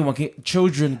 Anyone can,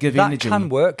 children give That energy. can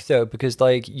work though, because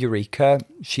like Eureka,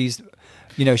 she's,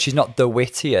 you know, she's not the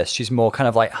wittiest. She's more kind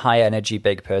of like high energy,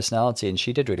 big personality, and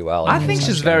she did really well. I think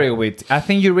she's very witty. I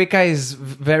think Eureka is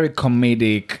very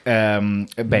comedic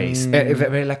based.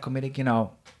 Very like comedic, you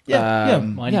know. Yeah,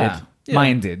 minded.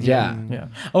 Minded, yeah. Yeah.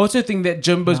 I also think that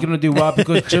Jimbo's going to do well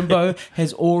because Jimbo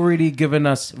has already given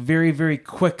us very, very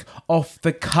quick, off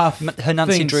the cuff. Her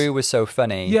Nancy things. Drew was so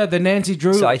funny. Yeah, the Nancy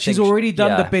Drew. So I She's think- already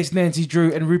done the yeah. best Nancy Drew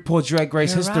in RuPaul's Drag Race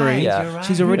You're history. right, Yeah. you're right.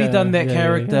 She's already Yeah, done that yeah,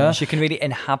 character. She can really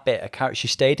inhabit a character. She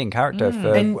stayed in character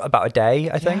for And- about a day,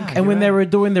 I think. And when they were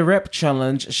doing the rep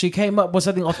challenge, she came up with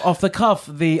something off the cuff.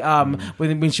 The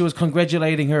when she was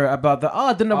congratulating her about the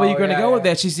I don't know where you're going to go with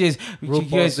that. She says,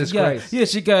 RuPaul's Disgrace. yeah.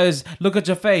 She goes, look at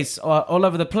your face all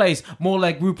over the place, more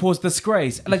like RuPaul's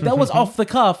Disgrace. Like that was off the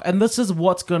cuff, and this is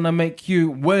what's going to make you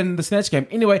win the Snatch Game.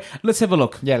 Anyway, let's have a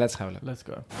look. Yeah, let's have a look. Let's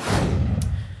go.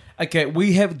 Okay,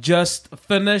 we have just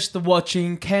finished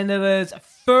watching Canada's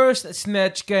first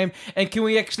Snatch Game, and can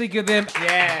we actually give them?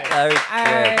 Yeah. Very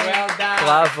Hey, good. well done.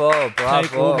 Bravo, bravo.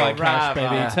 Take all my cash, Bravo.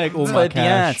 baby. Take all my Très bien,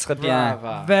 cash. très bien.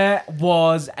 Brava. That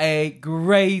was a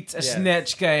great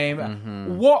Snatch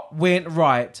Game. What went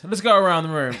right? Let's go around the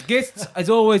room. Guests,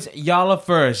 as always, y'all are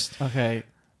first. Okay.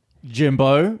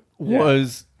 Jimbo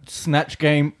was Snatch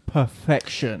Game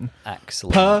perfection.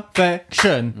 Excellent.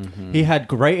 Perfection. He had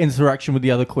great interaction with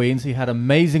the other queens. He had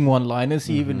amazing one-liners.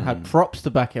 He even had props to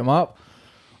back him up.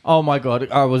 Oh my god,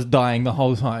 I was dying the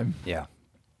whole time. Yeah.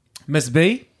 Miss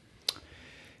B?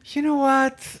 You know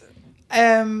what?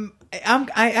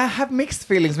 I have mixed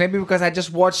feelings. Maybe because I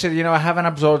just watched it. You know, I haven't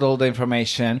absorbed all the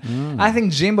information. I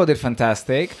think Jimbo did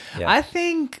fantastic. Yeah. I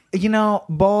think, you know,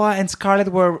 Boa and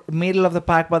Scarlett were middle of the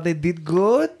pack, but they did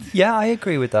good. Yeah, I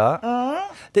agree with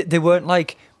that. They weren't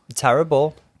like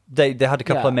terrible. They had a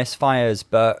couple of misfires,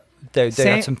 but they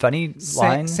had some funny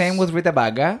lines. Same with Rita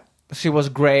Baga. She was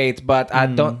great, but I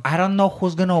don't know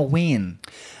who's gonna win.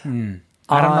 I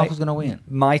don't know who's gonna win.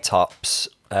 My tops,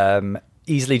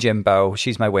 easily Jimbo.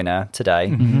 She's my winner today.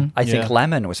 I think Yeah.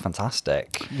 Lemon was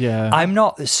fantastic. Yeah. I'm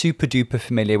not super duper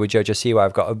familiar with JoJo Siwa.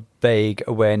 I've got a vague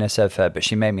awareness of her, but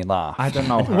she made me laugh. I don't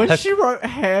know her. When she wrote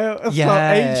hair, it's Yeah.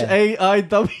 like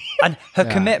HAIW. And her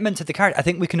Yeah. commitment to the character, I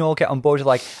think we can all get on board with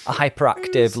like a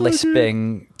hyperactive,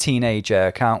 lisping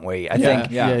teenager, can't we? I think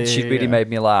yeah, she really made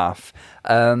me laugh.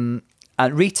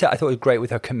 And Rita, I thought was great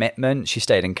with her commitment. She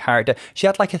stayed in character. She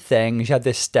had like a thing. She had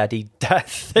this steady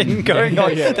death thing going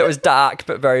on that was dark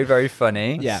but very, very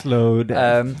funny. Yeah. Slow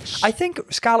down. I think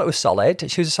Scarlett was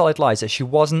solid. She was a solid Liza. She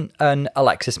wasn't an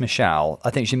Alexis Michelle. I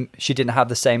think she didn't have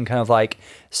the same kind of like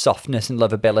softness and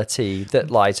lovability that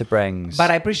Liza brings.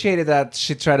 But I appreciated that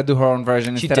she tried to do her own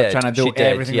version She instead of did, trying to she do did,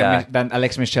 everything yeah. that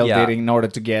Alex Michelle Yeah. did in order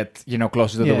to get, you know,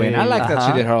 closer to the Yeah, win. yeah, I like that she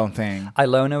yeah. did her own thing.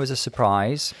 Ilona was a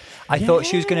surprise. I thought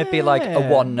she was going to be like a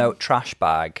one-note trash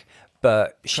bag,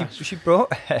 but she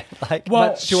brought it. Like,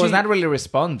 Well, But she was not really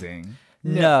responding.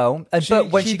 No, but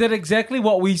She did exactly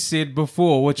what we said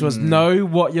before, which was know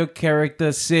what your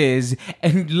character says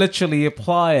and literally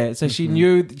apply it. So she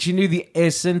knew the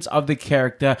essence of the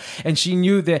character, and she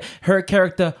knew that her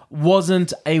character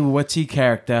wasn't a witty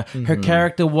character. Her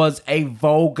character was a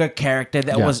vulgar character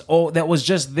that was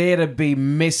just there to be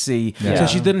messy. So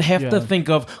she didn't have to think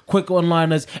of quick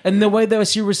one-liners. And the way that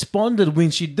she responded when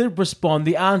she did respond,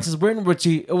 the answers weren't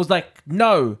witty. It was like,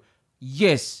 no,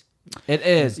 yes. It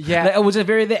is. Yeah. Like, it was a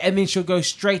very there, and then she'll go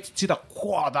straight to the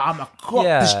quad. I'm a crop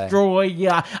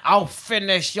destroyer. I'll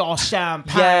finish your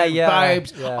champagne,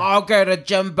 babes. Yeah. I'll go to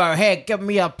Jimbo. Hey, give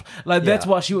me up. Like that's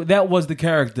what that was the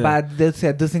character. But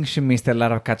I do think she missed a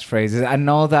lot of catchphrases. I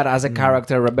know that as a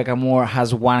character, Rebecca Moore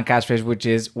has one catchphrase, which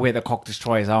is "We're the cock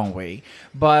destroyers, aren't we?"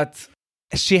 But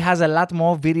she has a lot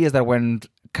more videos that went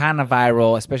kind of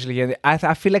viral, especially here.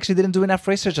 I feel like she didn't do enough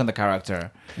research on the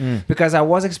character because I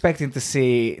was expecting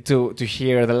to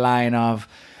hear the line of,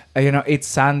 it's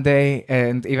Sunday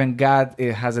and even God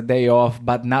has a day off,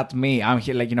 but not me. I'm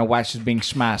here, why she's being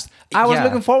smashed. I was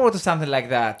looking forward to something like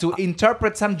that, to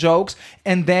interpret some jokes,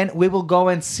 and then we will go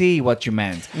and see what you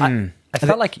meant. I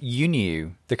felt like you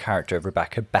knew the character of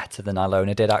Rebecca better than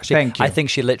Ilona did, actually. Thank you. I think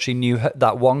she literally knew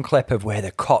that one clip of where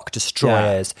the cock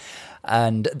destroyers,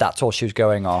 and that's all she was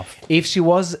going off. If she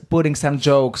was putting some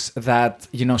jokes that,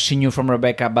 she knew from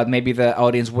Rebecca, but maybe the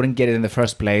audience wouldn't get it in the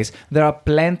first place, there are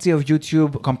plenty of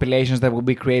YouTube compilations that will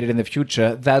be created in the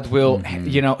future that will,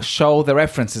 show the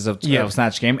references of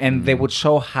Snatch Game, and they would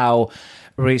show how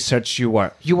researched you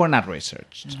were. You were not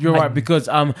researched. You're right, because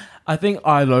I think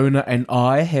Ilona and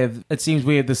I have, it seems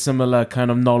we have the similar kind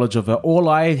of knowledge of it. All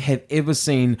I have ever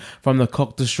seen from the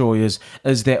Cock Destroyers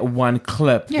is that one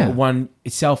clip, one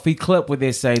selfie clip where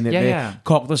they're saying that they're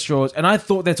Cock Destroyers. And I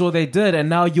thought that's all they did. And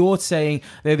now you're saying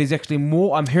that there's actually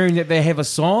more. I'm hearing that they have a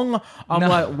song. I'm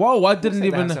like, whoa, I didn't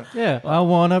even... Yeah, I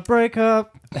want to break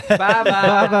up. Bye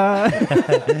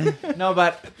bye. No,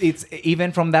 but it's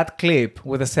even from that clip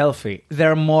with a selfie,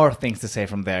 there are more things to say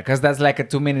from there, because that's like a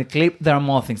 2-minute clip. There are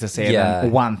more things to say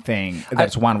than one thing.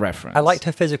 That's one reference. I liked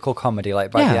her physical comedy.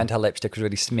 Like by the end, her lipstick was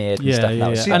really smeared and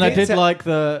stuff. And I did like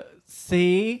the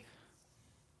C.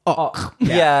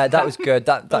 Yeah, that was good.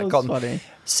 That was got funny.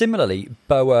 Similarly,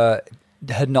 Boa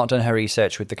had not done her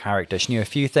research with the character. She knew a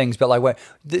few things, but like,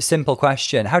 the simple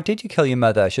question: how did you kill your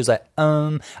mother? She was like,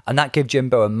 and that gave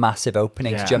Jimbo a massive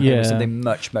opening to jump into something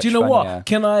much, much. Do you know funnier. what?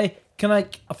 Can I?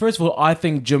 First of all, I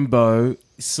think Jimbo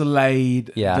slayed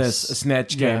this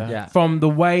Snatch Game from the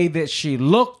way that she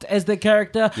looked as the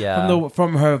character,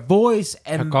 from her voice,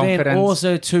 and then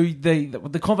also to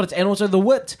the confidence and also the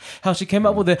wit, how she came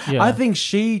up with it. I think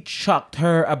she chucked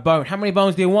her a bone. How many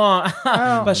bones do you want?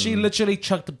 But she literally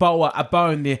chucked Boa a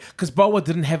bone there because Boa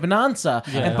didn't have an answer,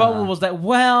 and Boa was like,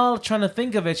 well, trying to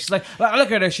think of it. She's like,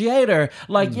 look at her, she ate her.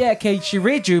 Like, okay, she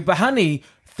read you, but honey,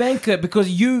 thank her, because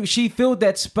she filled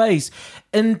that space.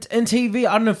 And in TV,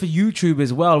 I don't know, for YouTube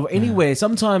as well, anywhere,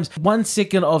 sometimes 1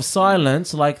 second of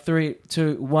silence, like 3,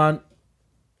 2, 1,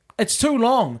 it's too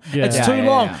long. It's too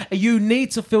long. You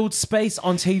need to fill space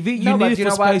on TV. You need to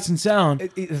fill space and sound.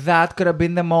 That could have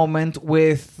been the moment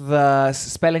with the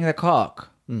spelling the cock.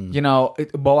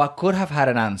 Boa could have had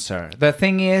an answer. The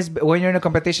thing is, when you're in a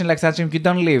competition like Snatch Game, you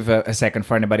don't leave a second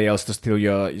for anybody else to steal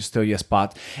your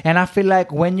spot. And I feel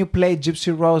like when you play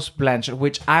Gypsy Rose Blanchard,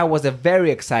 which I was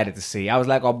very excited to see, I was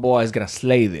like, oh, Boa is gonna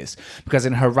slay this, because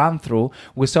in her run through,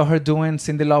 we saw her doing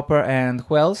Cyndi Lauper and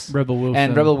who else? Rebel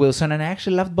Wilson, and I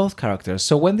actually loved both characters.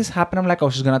 So when this happened, I'm like, oh,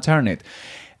 she's gonna turn it.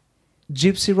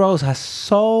 Gypsy Rose has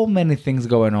so many things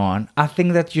going on. I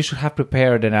think that you should have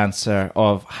prepared an answer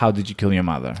of how did you kill your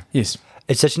mother. Yes.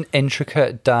 It's such an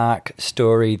intricate, dark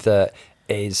story that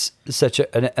is such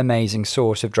an amazing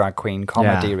source of drag queen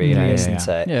comedy, isn't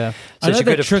it? Yeah. So she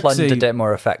could have plundered it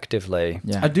more effectively.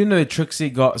 Yeah. I do know that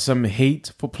Trixie got some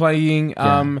heat for playing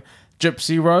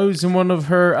Gypsy Rose in one of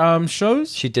her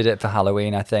shows. She did it for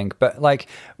Halloween, I think. But like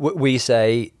we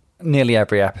say, nearly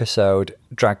every episode,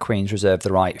 drag queens reserve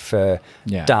the right for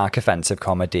dark, offensive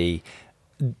comedy.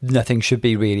 Nothing should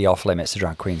be really off limits to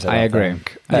drag queens. I agree.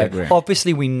 think. I agree.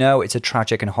 Obviously, we know it's a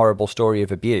tragic and horrible story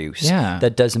of abuse. Yeah.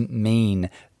 That doesn't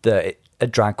mean that a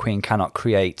drag queen cannot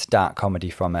create dark comedy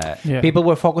from it. Yeah. People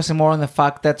were focusing more on the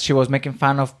fact that she was making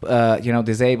fun of,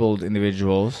 disabled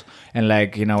individuals and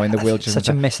in the wheelchair. Such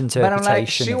a misinterpretation. But I'm like,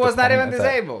 she was not even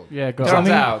disabled. Yeah, turns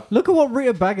out. Look at what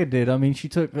Rita Baga did. I mean, she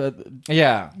took. You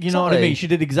know what I mean? She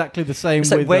did exactly the same.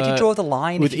 It's like, with, where do you draw the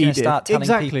line if you're going to start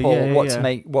telling people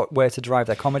where to derive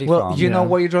their comedy from? Well, you know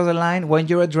where you draw the line? When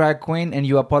you're a drag queen and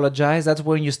you apologize, that's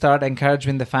when you start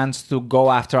encouraging the fans to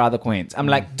go after other queens. I'm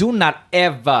like, do not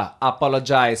ever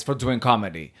apologize for doing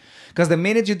comedy. Because the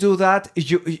minute you do that,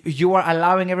 you are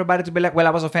allowing everybody to be like, well, I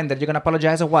was offended. You're going to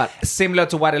apologize or what? Similar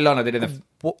to what Ilona did in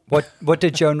the... What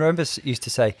did Joan Rivers used to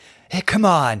say? Hey, come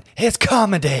on, it's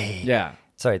comedy. Yeah.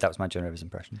 Sorry, that was my Joan Rivers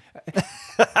impression.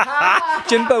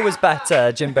 Jimbo was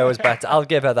better. I'll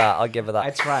give her that. I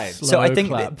tried. So I Slow think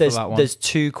clap for there's that one. there's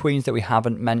two queens that we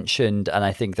haven't mentioned, and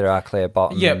I think there are clear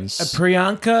bottoms. Yeah,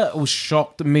 Priyanka was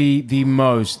shocked me the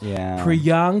most. Yeah.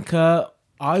 Priyanka,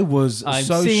 I was I'm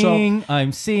so seeing. shocked.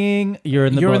 I'm seeing. You're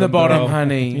in the You're bottom. in the bottom, girl.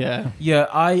 honey. Yeah. Yeah.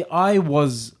 I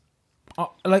was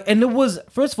like, and it was,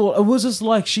 first of all, it was just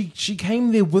like she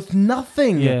came there with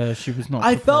nothing. Yeah, she was not.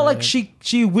 I felt like prepared.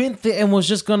 she went there and was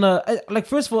just gonna like,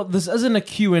 first of all, this isn't a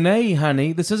Q&A,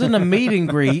 honey. This isn't a meet and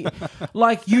greet.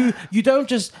 Like you don't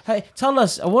just, hey, tell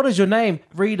us what is your name,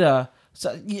 Rita.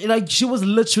 So like she was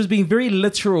being very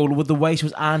literal with the way she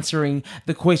was answering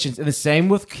the questions. And the same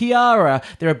with Kiara.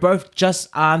 They were both just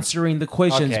answering the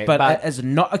questions, Okay, but but- as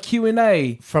not a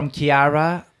Q&A. From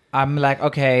Kiara, I'm like,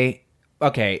 okay,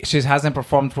 she hasn't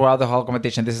performed throughout the whole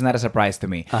competition. This is not a surprise to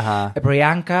me.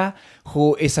 Priyanka,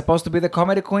 who is supposed to be the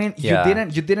comedy queen, Yeah.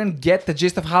 you didn't get the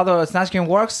gist of how the Snatch Game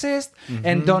works, sis.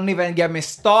 And don't even get me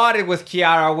started with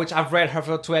Kiara, which I've read her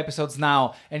for 2 episodes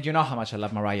now, and you know how much I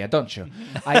love Mariah, don't you?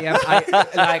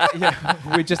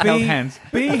 We just held hands.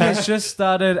 B has just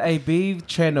started a B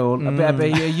channel, a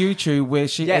YouTube, where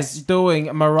she Yes. is doing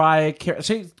Mariah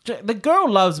Carey. The girl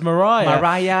loves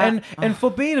Mariah. And for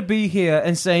B to be here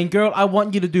and saying, girl, I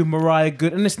want you to do Mariah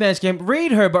good in the Snatch Game,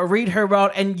 read her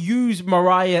out and use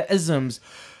Mariah-isms.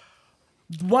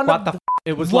 One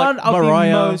It was one like of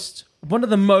Mariah. one of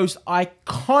the most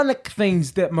iconic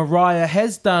things that Mariah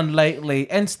has done lately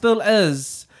and still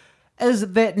is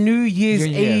that New Year's New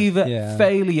Year. Eve Yeah.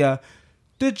 failure.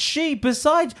 Did she,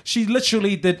 besides, she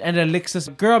literally did an Alexis,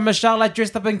 girl, Michelle, like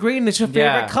dressed up in green, it's your favorite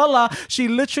Yeah. color. She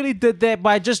literally did that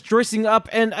by just dressing up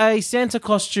in a Santa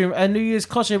costume, a New Year's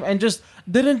costume, and just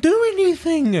didn't do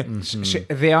anything.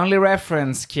 The only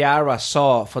reference Kiara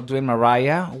saw for doing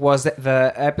Mariah was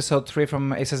the episode 3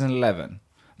 from season 11.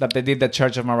 That they did the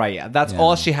Church of Mariah. That's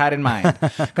all she had in mind.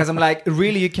 Because I'm like,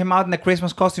 really, you came out in a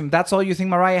Christmas costume. That's all you think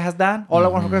Mariah has done? All I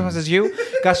want for Christmas is you?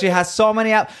 Because she has so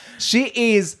many. She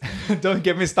is. Don't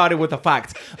get me started with the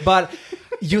facts. But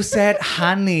you said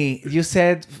honey. You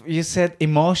said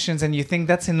emotions, and you think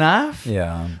that's enough?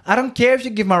 Yeah. I don't care if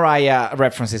you give Mariah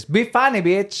references. Be funny,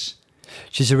 bitch.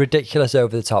 She's a ridiculous,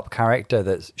 over-the-top character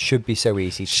that should be so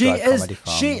easy to drive comedy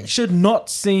from. She should not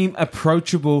seem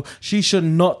approachable. She should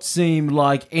not seem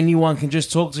like anyone can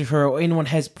just talk to her or anyone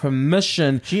has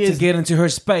permission to get into her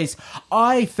space.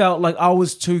 I felt like I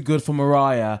was too good for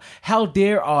Mariah. How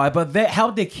dare I? But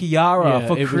how dare Kiara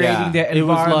for creating that It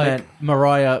was environment? like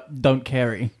Mariah don't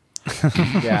carry.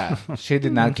 Yeah, she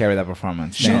did not carry that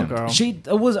performance. She, Damn. girl.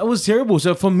 it was terrible.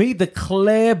 So for me, the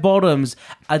clear bottoms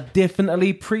are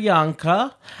definitely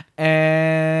Priyanka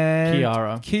and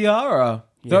Kiara.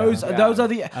 Those are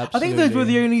the. I think those were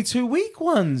the only 2 weak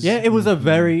ones. Yeah, it was a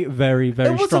very, very, very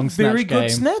it was strong a very snatch good game.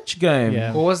 snatch game.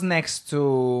 Yeah. Who was next to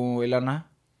Ilona?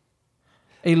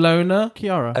 Ilona,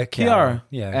 Kiara. Kiara.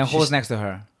 Yeah. And who was next to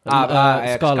her?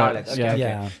 Scarlett. Okay, Yeah. okay.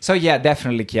 Yeah. So yeah,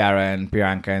 definitely Kiara and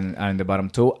Priyanka are in the bottom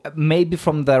 2. Maybe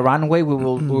from the runway we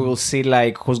will see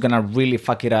like who's gonna really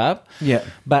fuck it up. Yeah.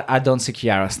 But I don't see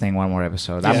Kiara staying one more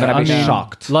episode. I'm Yeah, gonna be I mean,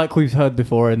 shocked. Like we've heard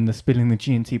before in the Spilling the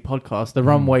G&T podcast, the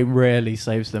runway rarely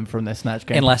saves them from their snatch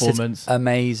game Unless performance. it's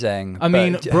amazing. I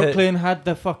mean, But Brooklyn had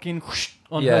the fucking whoosh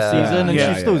on her Yeah. season, and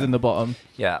Yeah, she still was yeah. in the bottom.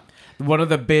 Yeah. One of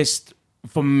the best,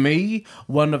 for me,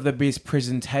 one of the best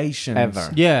presentations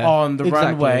Ever. Yeah, on the exactly.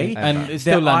 runway. And it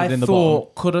still that landed I in the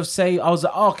thought could have saved. I was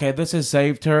like, okay, this has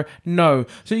saved her. No,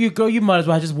 so you might as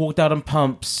well have just walked out in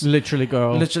pumps. Literally,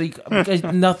 girl. Literally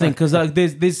nothing, because like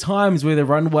there's times where the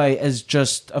runway is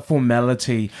just a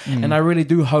formality, and I really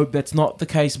do hope that's not the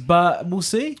case. But we'll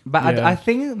see. But Yeah. I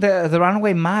think the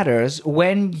runway matters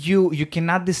when you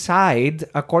cannot decide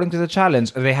according to the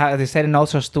challenge. They said in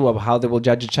Ultras too about how they will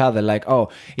judge each other. Like, oh,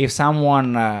 if someone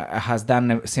has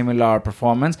done a similar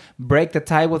performance, break the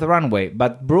tie with the runway.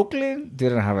 But Brooklyn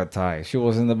didn't have a tie. She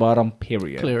was in the bottom,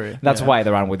 period. Clearly, That's yeah. why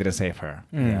the runway didn't save her.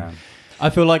 Yeah. I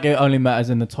feel like it only matters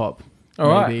in the top. All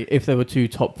right. Maybe if there were 2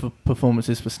 top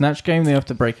performances for Snatch Game, they have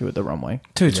to break it with the runway.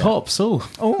 2 tops. Oh,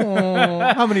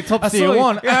 How many tops do saw you you.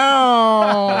 want?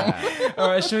 Oh. all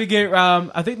right. Should we get?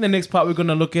 I think the next part we're going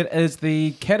to look at is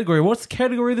the category. What's the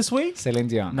category this week? Celine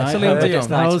Dion. Celine Dion.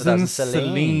 Thousand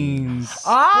Celine. Celines.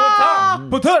 All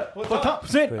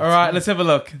right, let's have a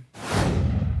look.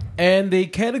 And the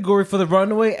category for the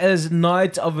runway is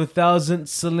Night of 1,000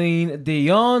 Celine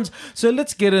Dion's. So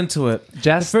let's get into it.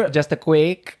 Just a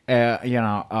quick,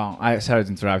 I sorry to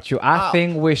interrupt you. I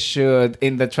think we should,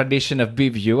 in the tradition of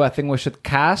BVU, I think we should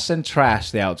cash and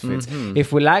trash the outfits.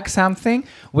 If we like something,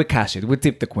 we cash it. We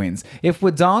tip the queens. If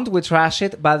we don't, we trash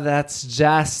it. But that's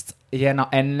just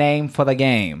a name for the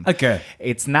game. Okay.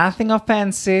 It's nothing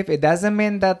offensive. It doesn't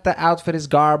mean that the outfit is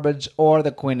garbage or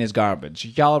the queen is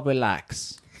garbage. Y'all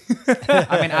relax.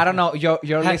 I mean, I don't know. Your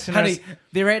listeners. Honey,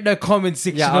 there ain't no comment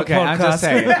section Yeah, of okay. podcast. I'm just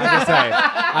saying.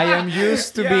 I am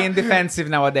used to being defensive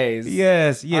nowadays.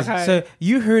 Yes. Okay. So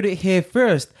you heard it here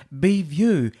first. Be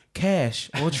view, cash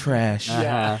or trash.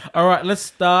 Yeah. All right, let's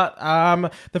start.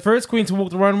 The first queen to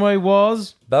walk the runway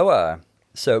was Boa.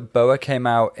 So Boa came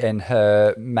out in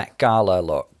her Met Gala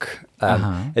look.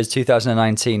 It's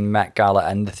 2019 Met Gala,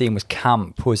 and the theme was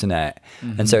camp, wasn't it?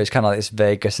 And so it's kind of like this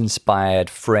Vegas-inspired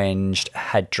fringed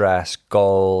headdress,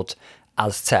 gold,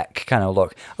 Aztec kind of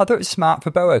look. I thought it was smart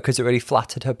for Boa because it really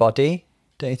flattered her body.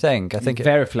 Don't you think? I think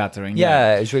Very flattering.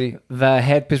 Yeah, it was really. The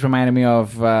headpiece reminded me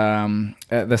of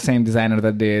the same designer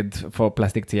that did for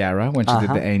Plastic Tiara when she did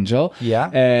the angel.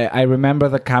 Yeah. I remember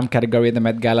the camp category in the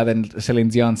Met Gala. Then Celine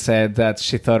Dion said that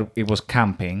she thought it was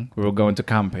camping. We were going to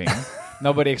camping.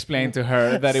 Nobody explained to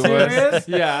her that it was.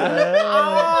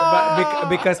 Yeah.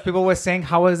 Because people were saying,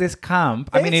 "How is this camp?"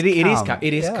 I mean, it is camp.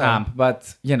 It is camp,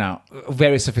 but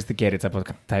very sophisticated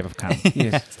type of camp.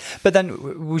 yes. But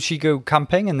then, would she go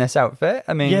camping in this outfit?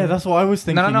 I mean, Yeah, that's what I was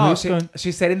thinking. No. Who's going-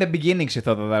 She said in the beginning she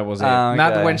thought that was it. Oh,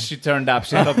 Not okay. when she turned up.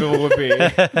 She thought people would be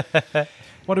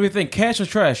What do we think? Cash or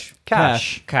trash?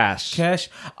 cash. Cash.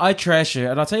 I trash it,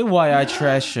 and I'll tell you why I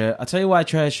trash it.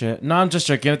 No, I'm just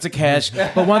joking. It's a cash.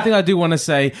 But one thing I do want to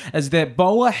say is that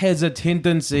Boa has a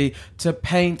tendency to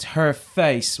paint her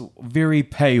face very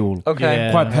pale. Okay.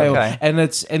 Yeah. Quite pale, Okay. and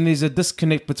there's a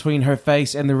disconnect between her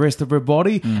face and the rest of her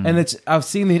body, and I've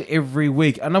seen it every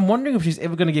week, and I'm wondering if she's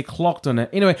ever going to get clocked on it.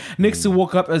 Anyway, next to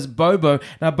walk up is Bobo.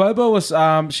 Now Bobo was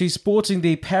she's sporting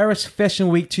the Paris Fashion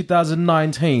Week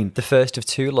 2019. The first of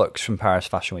two looks from Paris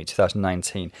Fashion Week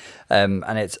 2019. And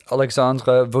it's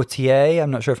Alexandre Vautier,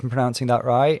 I'm not sure if I'm pronouncing that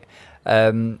right.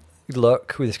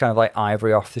 Look with this kind of like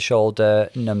ivory off the shoulder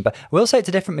number. I will say it's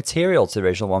a different material to the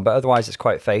original one, but otherwise it's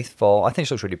quite faithful. I think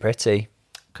she looks really pretty.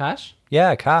 cash.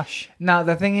 Yeah, cash. Now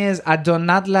the thing is, I do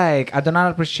not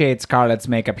appreciate Scarlett's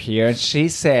makeup here. She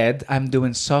said, "I'm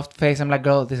doing soft face." I'm like,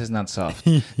 girl, this is not soft.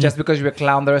 Just because you're a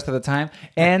clown the rest of the time.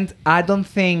 And I don't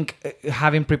think,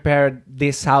 having prepared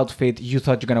this outfit, you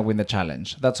thought you're gonna win the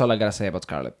challenge. That's all I gotta say about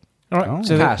Scarlett. All right, Oh,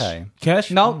 so cash. okay.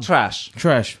 cash. No, trash.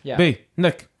 Trash. Yeah. B.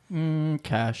 Nick.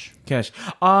 Cash. Cash.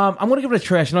 I'm gonna give it a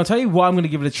trash, and I'll tell you why I'm gonna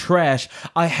give it a trash.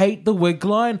 I hate the wig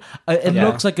line. It Yeah.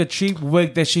 looks like a cheap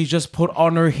wig that she just put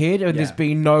on her head, and there's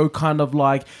been no kind of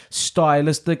like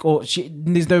stylistic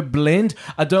there's no blend.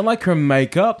 I don't like her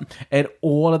makeup at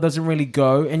all. It doesn't really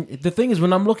go. And the thing is,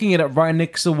 when I'm looking at it right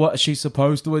next to what she's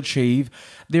supposed to achieve,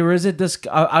 there is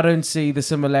I don't see the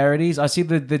similarities. I see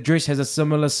the dress has a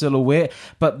similar silhouette,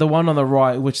 but the one on the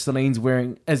right, which Celine's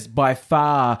wearing, is by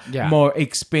far more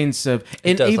expensive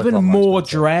and does look a even lot more more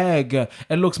expensive. drag.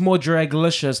 It looks more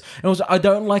draglicious. And also, I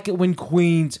don't like it when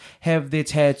queens have their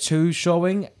tattoos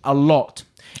showing a lot.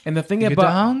 And the thing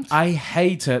about don't? I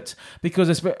hate it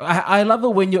because I love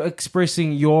it when you're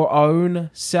expressing your own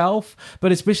self,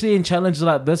 but especially in challenges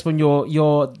like this when you're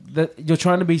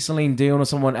trying to be Celine Dion or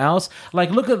someone else.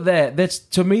 Like, look at that.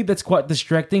 To me that's quite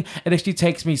distracting. It actually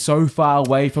takes me so far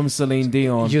away from Celine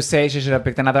Dion. You say she should have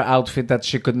picked another outfit that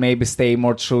she could maybe stay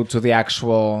more true to the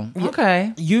actual.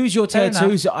 Okay. Use your Fair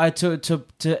tattoos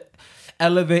to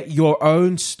elevate your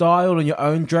own style and your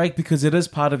own drag because it is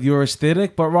part of your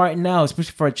aesthetic. But right now,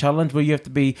 especially for a challenge where you have to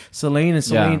be Celine, and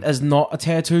Celine is not a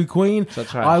tattoo queen, So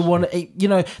trash. I want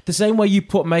to, the same way you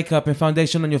put makeup and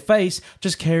foundation on your face,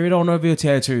 just carry it on over your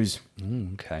tattoos.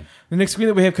 Okay. The next queen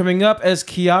that we have coming up is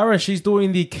Kiara. She's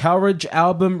doing the Courage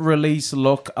album release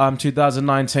look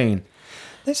 2019.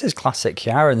 This is classic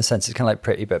Kiara in the sense it's kind of like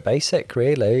pretty but basic,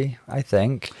 really, I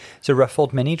think. It's a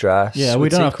ruffled mini dress. Yeah, we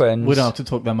with don't sequins. have to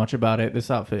talk that much about it.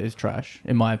 This outfit is trash,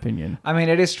 in my opinion. I mean,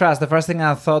 it is trash. The first thing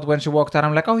I thought when she walked out,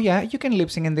 I'm like, oh yeah, you can lip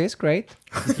sync in this, great.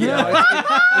 It's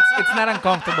not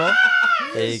uncomfortable.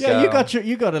 There you Yeah, go.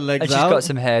 you got a legs And she's out. got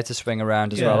some hair to swing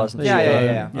around as Yeah. well, hasn't she?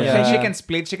 Yeah. Yeah. She can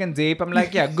split, she can dip. I'm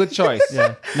like, yeah, good choice.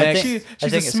 Yeah. Next. She's I a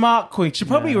think it's- smart queen. She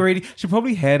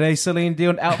probably had a Celine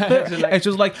Dion outfit, and she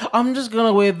was like, "I'm just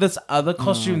gonna wear this other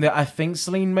costume that I think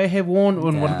Celine may have worn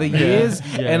in one of the years,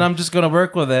 Yeah. and I'm just gonna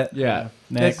work with it." Yeah.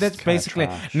 Next. That's basically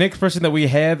trash. next person that we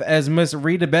have as Miss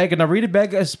Rita Baga. Now Rita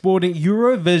Baga is sporting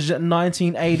Eurovision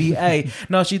 1988.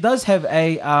 Now she does have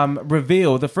a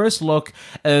reveal. The first look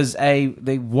is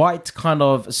the white kind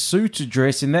of suit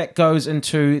dress, and that goes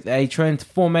into a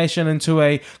transformation into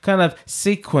a kind of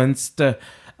sequenced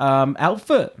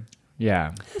outfit.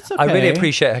 Yeah. It's I really okay.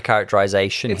 appreciate her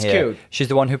characterization It's here. cute. She's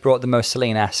the one who brought the most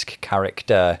Celine-esque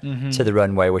character to the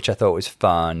runway, which I thought was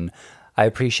fun. I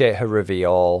appreciate her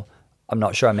reveal. I'm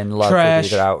not sure I'm in love Trash.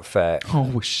 with either outfit.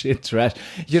 Oh shit, trash.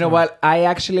 You know what? I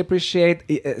actually appreciate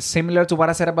similar to what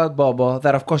I said about Bobo.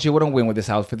 That of course you wouldn't win with this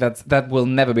outfit. That will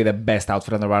never be the best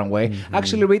outfit on the runway.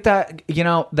 Actually, Rita, you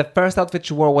know, the first outfit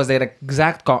she wore was the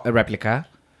exact replica.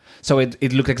 So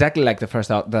it looked exactly like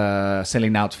the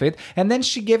Celine outfit, and then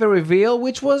she gave a reveal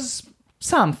which was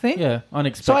something. Yeah, So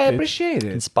unexpected. I appreciate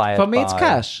it. Inspired For me, it's by-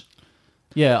 cash.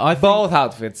 Yeah, I think, Both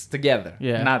outfits together,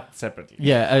 Yeah. not separately.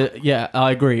 Yeah,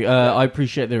 I agree. I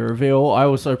appreciate the reveal. I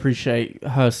also appreciate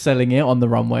her selling it on the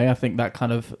runway. I think that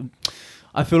kind of.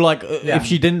 I feel like if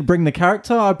she didn't bring the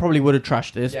character, I probably would have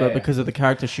trashed this. Yeah, but yeah. because of the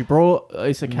character she brought,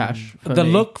 it's a cash. For The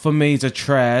me. look for me is a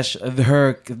trash.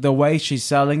 The way she's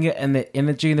selling it and the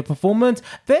energy and the performance,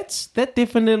 that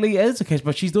definitely is the case.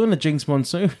 But she's doing the Jinx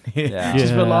Monsoon here. Yeah.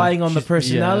 She's Yeah. relying on the She's-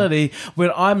 personality.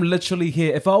 When I'm literally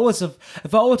here, if I were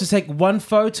to take one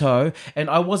photo and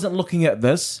I wasn't looking at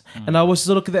this and I was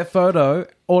to look at that photo,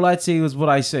 all I'd see was what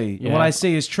I see. And Yeah. what I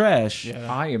see is trash. Yeah.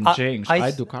 I am Jinx. I-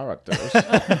 I do characters.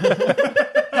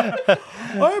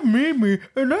 I'm Mimi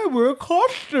and I wear a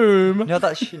costume. No,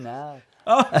 that's Chanel.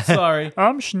 Oh, sorry.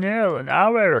 I'm Chanel and I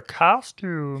wear a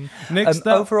costume. Next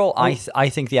up. Overall, I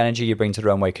think the energy you bring to the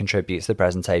runway contributes to the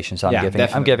presentation. So I'm Yeah, I'm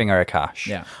definitely. giving her a cash.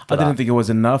 Yeah. I didn't think it was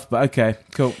enough, but okay,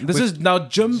 cool. This is now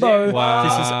Jumbo. Wow.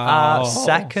 This is our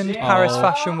second Paris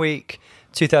Fashion Week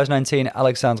 2019.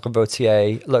 Alexandre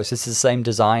Vautier. Look, this is the same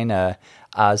designer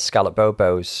as Scarlett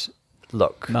Bobo's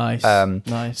look. Nice.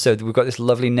 Nice. So we've got this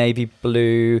lovely navy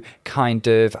blue, kind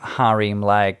of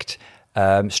harem-legged,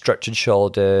 structured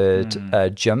shouldered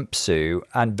jumpsuit,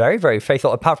 and very, very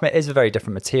faithful. Apart from it is a very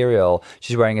different material.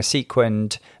 She's wearing a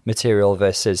sequined material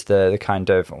versus the kind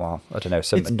of, well, I don't know,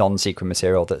 some non-sequin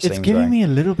material that It's Celine's giving wearing. me a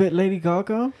little bit Lady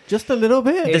Gaga, just a little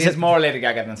bit. It is more Lady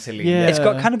Gaga than Celine. Yeah. It's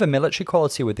got kind of a military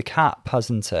quality with the cap,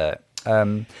 hasn't it?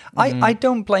 I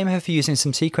don't blame her for using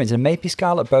some sequins, and maybe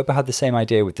Scarlett Bobo had the same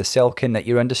idea with the silk, in that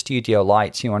you're under studio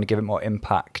lights, you want to give it more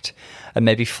impact, and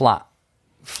maybe flat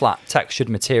textured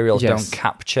materials Yes. don't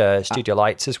capture studio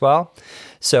lights as well.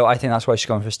 So I think that's why she's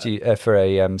gone for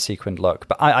a sequined look.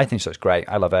 But I think she looks great.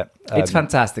 I love it. It's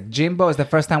fantastic. Jimbo is the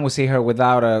first time we see her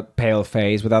without a pale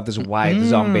face, without this white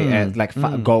zombie and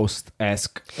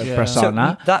ghost-esque Yeah.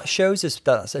 persona. So that shows us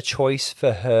that's a choice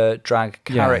for her drag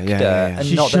Yeah, character, yeah. and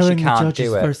She's not that she showing the can't judges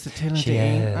do it. versatility. She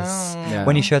is. Yeah.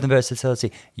 When you show them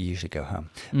versatility, you usually go home.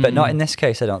 But not in this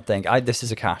case, I don't think. This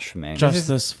is a cash for me.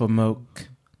 Justice for Milk.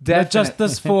 Definite-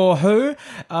 Justice for who?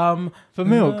 For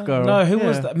Milk, girl. No, who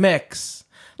was Yeah. that? Max.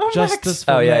 Justice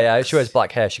for Oh yeah, Max. yeah. She wears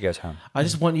black hair. She goes home. I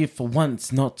just want you for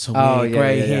once not to Oh, wear yeah,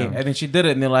 grey yeah, hair. yeah. And then she did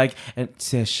it, and they're like, and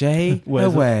sashay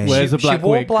away. where's a black she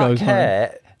wore wig black goes home.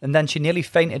 hair, and then she nearly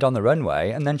fainted on the runway,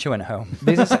 and then she went home.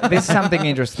 this is something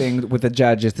interesting with the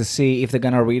judges to see if they're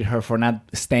gonna read her for not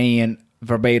staying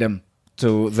verbatim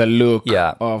to the look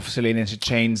Yeah. of Celine, and she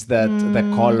changed the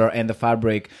color and the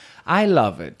fabric. I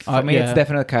love it. For me, yeah. it's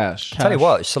definite cash. Tell you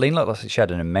what, Celine looked like she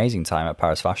had an amazing time at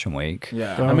Paris Fashion Week.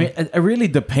 Yeah. I mean, it really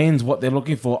depends what they're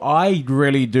looking for. I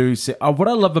really do see. What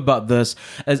I love about this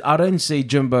is I don't see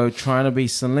Jimbo trying to be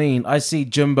Celine. I see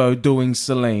Jimbo doing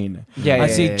Celine. Yeah, I yeah,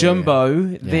 see yeah,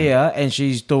 Jimbo there, and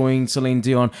she's doing Celine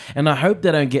Dion. And I hope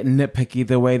they don't get nitpicky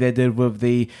the way they did with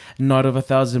the Night of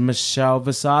 1,000 Michelle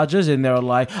Visages. And they were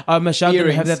like, "Oh, Michelle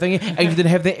didn't have that thing, and you didn't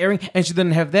have that earring, and she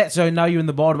didn't have that, so now you're in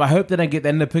the bottom." I hope they don't get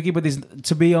that nitpicky. But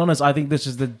to be honest, I think this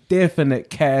is the definite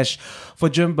cash for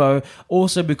Jimbo.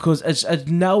 Also because it's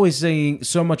now we're seeing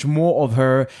so much more of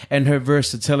her and her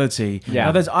versatility. Yeah.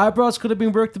 Now those eyebrows could have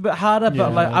been worked a bit harder, but Yeah.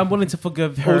 like I'm willing to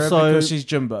forgive her Also- because she's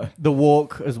Jimbo. The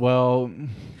walk as well.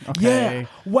 Okay. Yeah.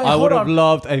 Wait, I would hold have on.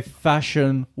 loved a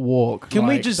fashion walk. Can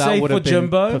we just that say would for have been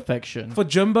Jimbo? perfection. For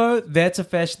Jimbo, that's a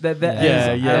fashion that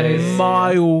Yeah, is yeah, a yeah.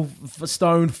 mile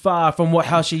stone far from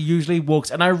how she usually walks,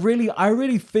 and I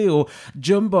really feel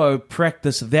Jimbo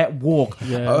practiced that walk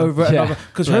Yeah. over and Yeah. over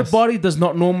because her Bless. body does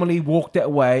not normally walk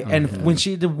that way, and when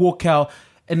she did walk out.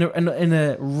 in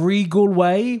a regal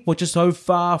way, which is so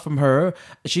far from her.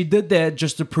 She did that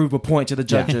just to prove a point to the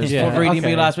judges Yeah. for reading Okay.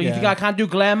 me last week. You Yeah. think I can't do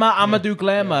glamour? I'm gonna do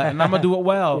glamour, and I'm gonna do it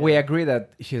well. We agree that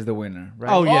she's the winner,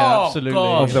 right? Oh yeah, Oh, absolutely.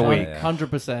 gosh. Of the week.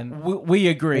 100%. We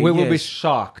agree. we will be yes.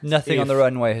 shocked. Nothing on if- the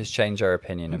runway has changed our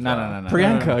opinion of No, that. no, no, no.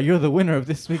 Priyanka, you're the winner of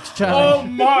this week's Oh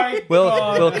challenge. my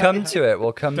We'll come to it.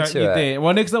 We'll come Don't to you it. dare.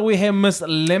 Well, next up we have Miss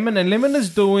Lemon, and Lemon is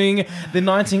doing the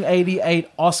 1988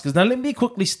 Oscars. Now, let me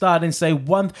quickly start and say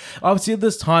one. I've said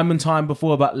this time and time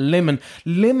before about Lemon.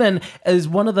 Lemon is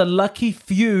one of the lucky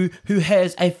few who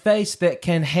has a face that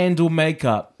can handle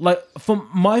makeup. Like, for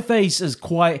my face is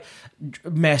quite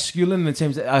masculine in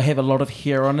terms that I have a lot of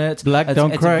hair on it. Black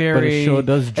don't crack, but it sure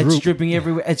does It's droop. dripping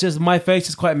everywhere. It's just my face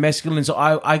is quite masculine, so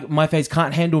my face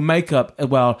can't handle makeup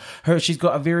well. She's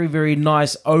got a very, very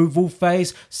nice oval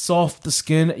face, soft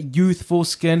skin, youthful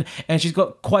skin, and she's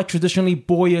got quite traditionally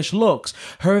boyish looks.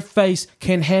 Her face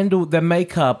can handle the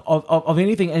makeup of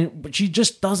anything, but she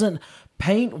just doesn't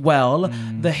paint well.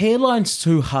 The hairline's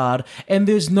too hard, and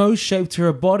there's no shape to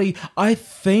her body. I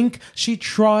think she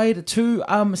tried to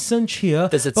cinch here.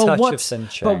 There's a but touch of what's-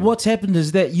 cinching. But what's happened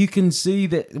is that you can see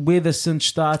that where the cinch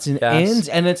starts and Yes. ends,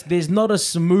 and there's not a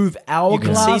smooth You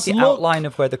hourglass can see the look. outline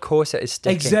of where the corset is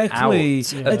sticking Exactly.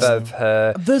 out Yeah. above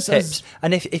her This hips. is-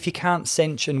 And if you can't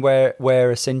cinch and wear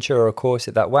a cincher or a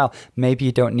corset that well, maybe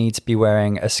you don't need to be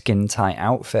wearing a skin tight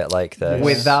outfit like this.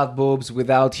 Without boobs,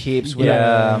 without hips,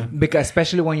 without, Yeah. because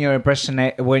especially when you're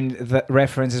when the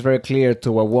reference is very clear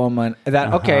to a woman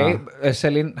that okay,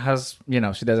 Celine has,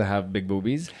 she doesn't have big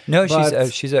boobies. No,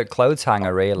 but, she's a clothes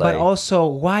hanger, really. but also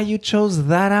why you chose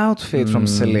that outfit from Mm.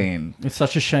 Celine? It's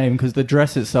such a shame because the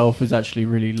dress itself is actually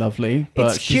really lovely,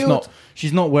 but It's she's cute.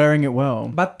 she's not wearing it well.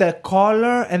 But the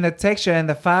color and the texture and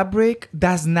the fabric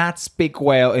does not speak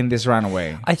well in this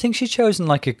runway. I think she's chosen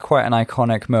like quite an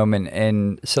iconic moment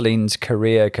in Celine's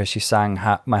career because she sang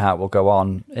 "My Heart Will Go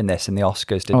On" in the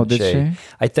Oscars, didn't Oh, did she?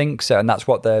 I think so, and that's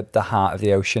what the heart of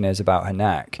the ocean is about her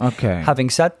neck. Okay. Having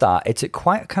said that, it's a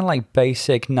quite kind of like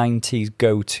basic 90s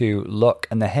go-to look,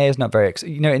 and the hair's not very.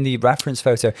 In the reference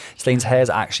photo, Celine's hair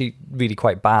is actually really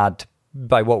quite bad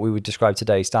by what we would describe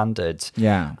today's standards.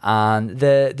 Yeah. And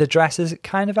the dress is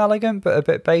kind of elegant, but a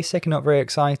bit basic and not very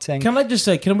exciting. Can I just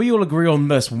say, can we all agree on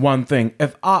this one thing?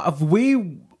 If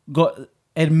we got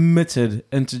admitted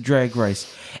into Drag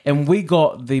Race and we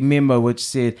got the memo which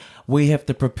said we have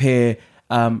to prepare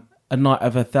a night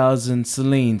of 1,000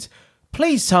 Celines,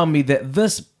 please tell me that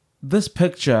this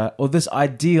picture or this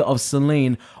idea of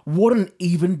Celine wouldn't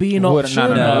even be an Wouldn't-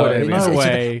 option. no, wouldn't be. No It's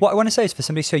way. what I want to say is for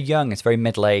somebody so young, it's a very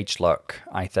middle-aged look,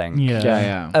 I think.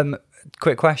 Yeah. Yeah.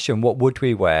 Quick question: what would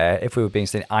we wear if we were being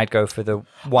seen? I'd go for the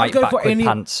white backward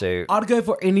pantsuit. I'd go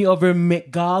for any of her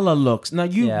Met Gala looks. Now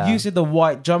you said the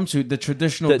white jumpsuit, the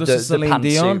traditional. This is Celine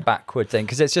Dion. pantsuit backward thing,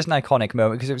 because it's just an iconic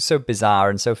moment because it was so bizarre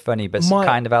and so funny, but My-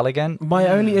 kind of elegant. My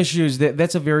only issue is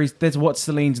that's what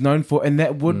Celine's known for, and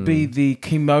that would be the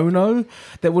kimono.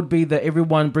 That would be that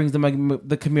everyone brings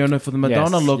the kimono for the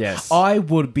Madonna Yes, look. yes. I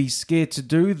would be scared to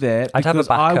do that I'd have a because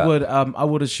I backup.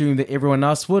 would assume that everyone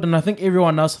else would, and I think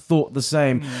everyone else thought the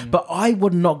same. But I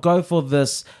would not go for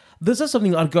this. This is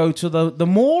something I'd go to the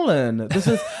mall in.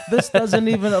 This doesn't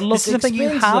even look This is something you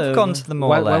have expensive. gone to the mall.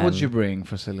 What would in. you bring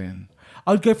for Celine?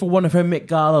 I'd go for one of her Met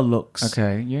Gala looks.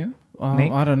 Okay, you? Oh,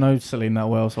 I don't know Celine that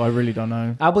well, so I really don't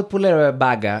know. I would pull a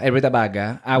Rita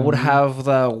Baga. I would have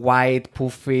the white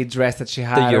poofy dress that she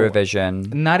had. The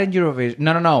Eurovision. Not in Eurovision.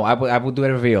 No. I would do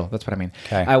a reveal. That's what I mean.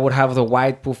 Okay. I would have the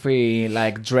white poofy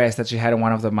like dress that she had in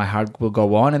one of the My Heart Will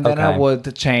Go On, and then I Okay.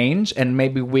 would change and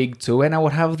maybe wig too, and I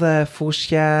would have the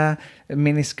fuchsia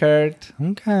mini skirt.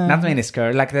 Okay. Not mini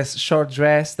skirt, like this short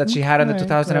dress that she had in the Okay,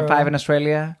 2005 in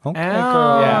Australia. Okay, Ow.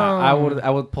 girl. Yeah, I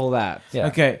would pull that. Yeah.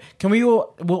 Okay,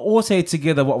 we'll all say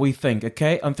together what we think,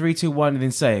 okay? On 3, 2, 1, and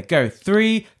then say it. Go.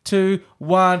 3, 2,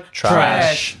 1.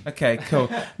 Trash. Okay, cool.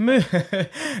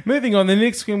 Moving on, the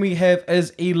next one we have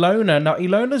is Ilona. Now,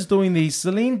 Ilona's doing the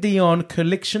Celine Dion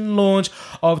collection launch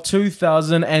of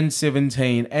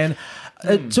 2017. And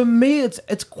to me,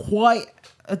 it's quite...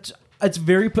 It's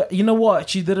very, you know what?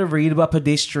 She did a read about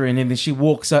pedestrian, and then she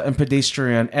walks out in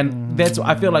pedestrian, and that's what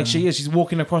I feel like she is. She's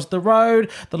walking across the road.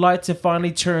 The lights have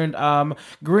finally turned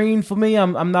green for me.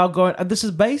 I'm now going. This is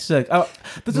basic.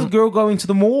 This is a girl going to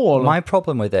the mall. My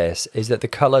problem with this is that the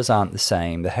colours aren't the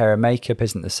same. The hair and makeup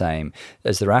isn't the same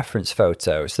as the reference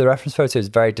photo. So the reference photo is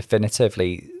very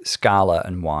definitively scarlet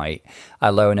and white.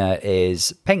 Ilona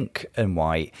is pink and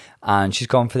white, and she's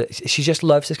gone for she just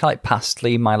loves this kind of like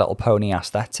pastely My Little Pony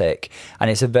aesthetic, and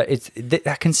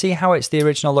I can see how it's the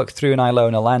original look through an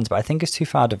Ilona lens, but I think it's too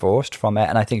far divorced from it,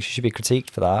 and I think she should be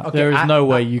critiqued for that. Okay, There is no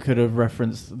way you could have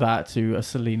referenced that to a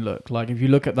Celine look. Like, if you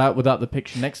look at that without the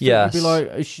picture next to it, Yes. you'd be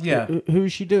like, who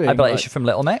is she doing? I'd be like, is she from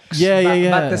Little Mix? Yeah.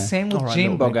 But the same with All right,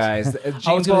 Jimbo, Little Mix. guys. was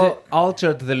gonna Jimbo say-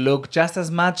 altered the look just as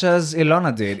much as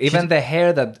Ilona did. Even the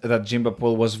hair that Jimbo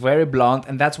pulled was very blonde,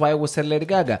 and that's why I was said Lady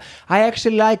Gaga. I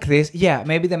actually like this. Yeah,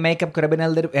 maybe the makeup could have been a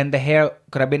little, and the hair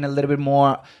could have been a little bit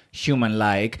more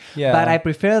human-like. Yeah. But I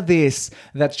prefer this,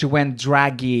 that she went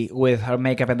draggy with her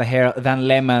makeup and the hair, than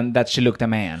Lemon, that she looked a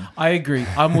man. I agree.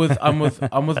 I'm with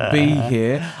B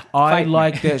here. I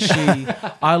like that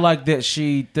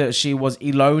she was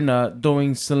Ilona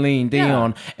doing Celine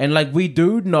Dion, and like we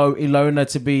do know Ilona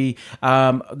to be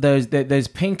there's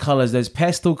pink colors, there's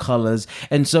pastel colors,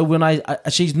 and so when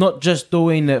she's not just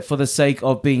doing it for the sake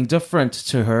of being different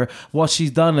to her. What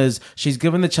she's done is she's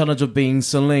given the challenge of being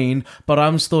Celine, but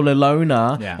I'm still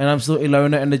Ilona, and I'm still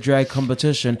Ilona in the drag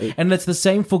competition, and it's the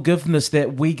same forgiveness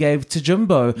that we gave to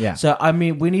Jimbo. Yeah. So I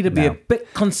mean, we need to be a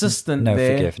bit consistent. No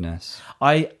there. forgiveness.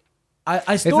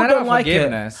 I still not don't about like it.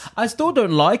 forgiveness. I still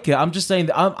don't like it. I'm just saying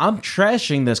that I'm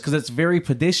trashing this because it's very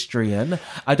pedestrian.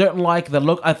 I don't like the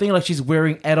look. I think like she's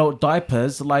wearing adult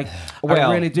diapers. Like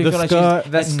I really do feel like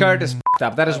she's. The skirt is f***ed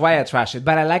up. That is why I trash it.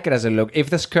 But I like it as a look.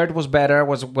 If the skirt was better,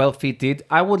 was well fitted,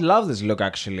 I would love this look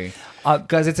actually.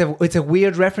 Because it's a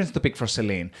weird reference to pick for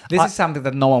Celine. This is something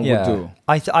that no one would do.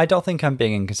 I don't think I'm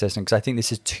being inconsistent because I think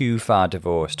this is too far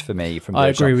divorced for me from the I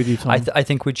original. agree with you, Tom. I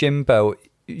think with Jimbo,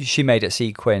 she made it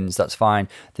sequins, that's fine.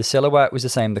 The silhouette was the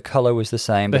same, the colour was the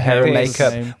same, the hair and hair was the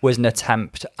makeup same. was an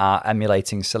attempt at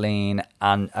emulating Celine,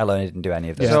 and Ilona didn't do any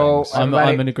of those So, things.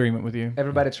 Everybody- I'm in agreement with you.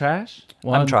 Everybody trash?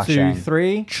 1, 2, trashing.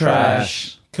 3.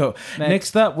 Trash. Cool.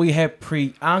 Next up, we have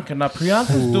Priyanka. Now,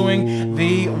 Priyanka's doing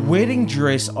the wedding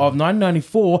dress of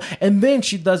 1994, and then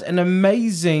she does an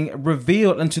amazing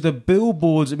reveal into the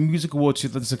Billboard Music Awards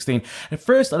 2016. And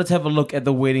first, let's have a look at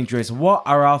the wedding dress. What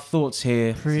are our thoughts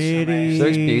here? Pretty. She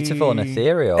looks beautiful and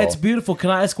ethereal. It's beautiful. Can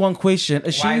I ask one question?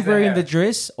 Is Why she is the wearing hair? the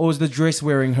dress, or is the dress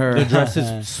wearing her? The dress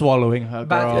is swallowing her,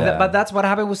 girl. But that's what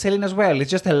happened with Celine as well.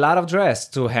 It's just a lot of dress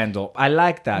to handle. I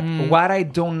like that. What I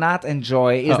do not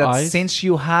enjoy is Her that eyes? since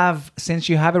you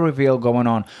have a reveal going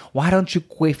on, why don't you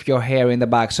quiff your hair in the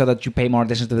back so that you pay more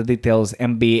attention to the details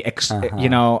and be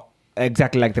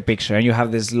exactly like the picture, and you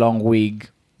have this long wig.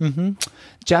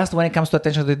 Just when it comes to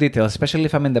attention to the details, especially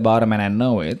if I'm in the bottom and I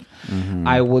know it,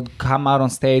 I would come out on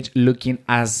stage looking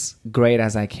as great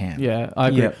as I can. Yeah, I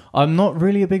agree. Yeah. I'm not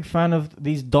really a big fan of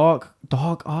these dark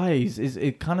eyes.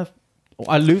 It kind of,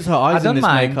 I lose her eyes I don't in this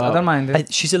mind. makeup. I don't mind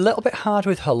it. She's a little bit hard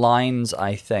with her lines,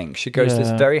 I think. She goes this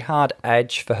Yeah. very hard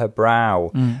edge for her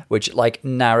brow, which like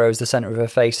narrows the center of her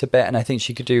face a bit. And I think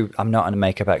she could do, I'm not a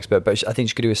makeup expert, but I think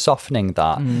she could do a softening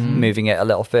that, moving it a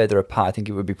little further apart. I think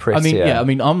it would be prettier. I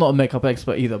mean, I'm not a makeup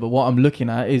expert either, but what I'm looking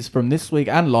at is from this week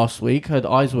and last week, her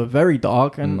eyes were very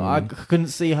dark, and I couldn't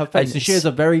see her face. And And she has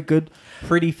a very good,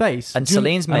 pretty face. And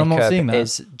Celine's And I'm not seeing makeup that.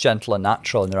 is gentle and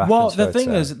natural in the reference Well, the photo. thing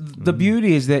is, the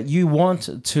beauty is that you want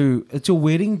to. It's your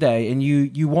wedding day, and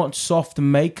you want soft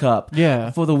makeup.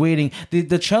 Yeah. For the wedding,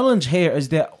 the challenge here is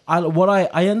that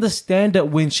I understand it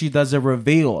when she does a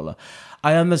reveal.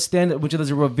 I understand it when she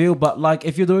does a reveal, but like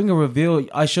if you're doing a reveal,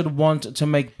 I should want to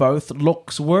make both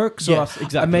looks work. So Yes,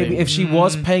 exactly. maybe if she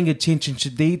was paying attention to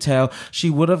detail,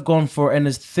 she would have gone for an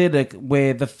aesthetic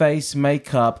where the face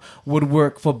makeup would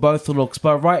work for both looks.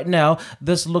 But right now,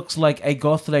 this looks like a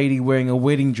goth lady wearing a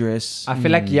wedding dress. I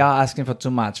feel like you're asking for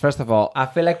too much. First of all, I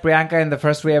feel like Priyanka in the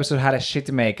first 3 episodes had a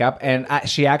shitty makeup, and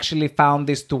she actually found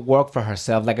this to work for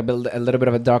herself, like a little bit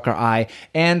of a darker eye.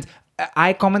 And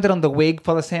I commented on the wig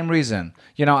for the same reason.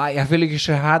 I feel like you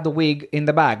should have the wig in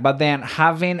the back, but then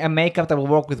having a makeup that will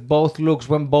work with both looks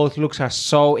when both looks are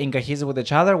so incohesive with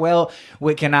each other, well,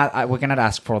 we cannot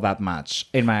ask for that much,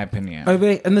 in my opinion.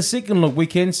 In the second look, we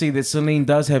can see that Celine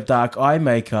does have dark eye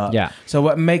makeup. Yeah. So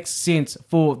it makes sense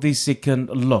for the second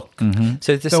look.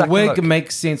 so The second wig look-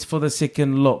 makes sense for the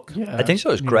second look. I think she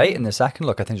looks great in the second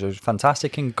look. I think she was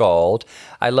fantastic in gold.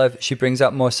 I love she brings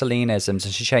out more Celineisms,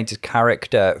 and she changes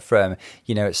character from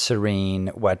serene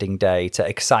wedding day to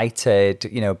excited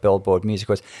Billboard Music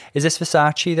Awards. Is this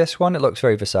Versace? This one, it looks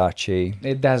very Versace.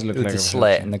 It does look With like the a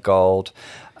slit Versace. and the gold.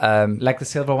 Like the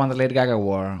silver one that Lady Gaga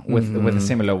wore with a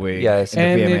similar wig. Yes, in the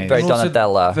And VMAs. then Very also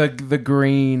Donatella. The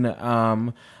green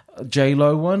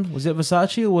J-Lo one. Was it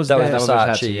Versace or was That was that was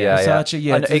Versace, Versace, yeah. Versace,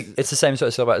 yeah. And it's the same sort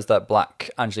of silhouette as that black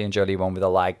Angelina Jolie one with a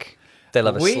leg. They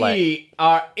love a slay. We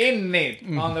are in it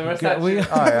on the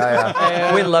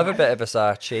Versace. We love a bit of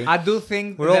Versace. I do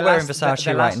think We're all the wearing last- Versace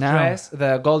the right last now. Dress,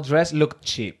 the gold dress looked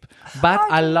cheap, but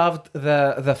I loved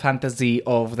the fantasy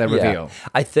of the reveal.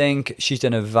 I think she's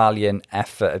done a valiant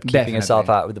effort of keeping Definitely. herself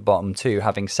out with the bottom two.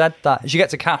 Having said that, she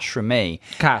gets a cash from me.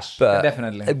 Cash, But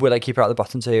definitely. will I keep her out of the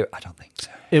bottom two? I don't think so.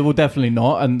 It will definitely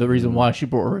not, and the reason why she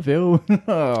brought a reveal.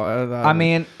 I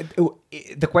mean,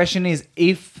 the question is,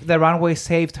 if the runway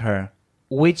saved her,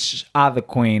 which other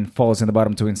queen falls in the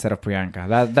bottom two instead of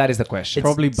Priyanka? That is the question.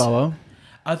 probably Boa.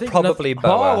 I think Probably Boa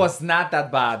Boa. was not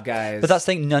that bad, guys. But that's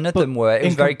the thing, none of them were. It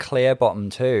was in very clear bottom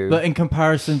two. But in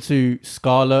comparison to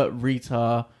Scarlett,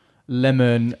 Rita,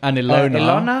 Lemon, and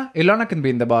Ilona can be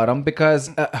in the bottom because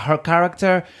her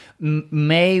character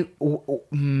may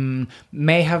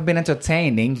have been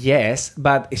entertaining, yes,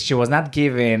 but she was not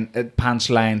given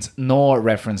punchlines nor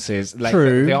references. Like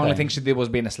True. the only thing she did was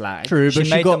being a slide. True, She but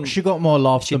made them- she got more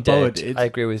laughs She than Boa did. did. I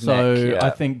agree with so Nick, yeah. I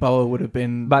think Boa would have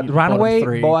been. But bottom Runway,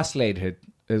 three. Boa slayed it.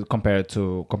 Compared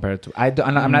to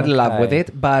I'm not in love with Okay.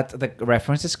 it, but the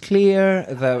reference is clear,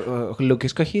 the look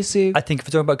is cohesive. I think if we're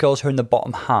talking about girls who are in the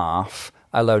bottom half,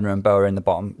 Ilona and Boa are in the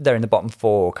bottom. They're in the bottom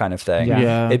four, kind of thing.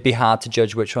 Yeah. It'd be hard to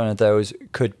judge which one of those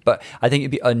could, but I think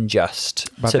it'd be unjust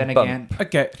But to then bump again,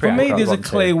 Okay, for Priyanka me, there's a bottom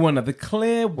clear two. winner. The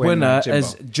clear winner Jimbo.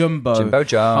 is Jimbo. Jimbo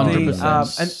Jones. The,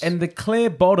 100%. and the clear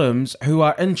bottoms who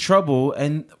are in trouble,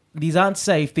 and these aren't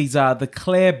safe. These are the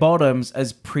clear bottoms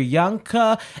as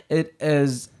Priyanka, it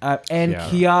is and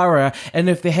Kiara. And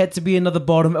if there had to be another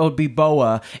bottom, it would be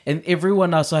Boa. And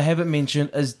everyone else I haven't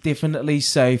mentioned is definitely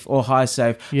safe or high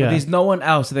safe. Yeah. But there's no one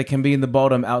else that can be in the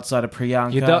bottom outside of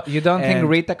Priyanka. you don't think And-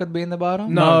 Rita could be in the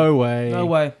bottom? No way. No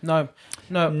way. No.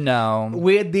 No.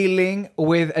 We're dealing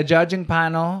with a judging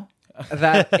panel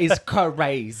that is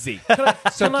crazy.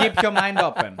 So keep your mind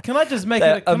open. Can I just make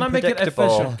They're it? Can I make it unpredictable.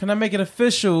 official? Can I make it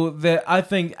official that I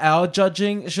think our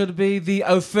judging should be the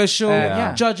official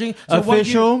Yeah. judging?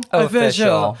 Official?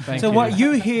 Official. Thank So you. what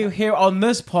you hear here on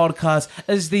this podcast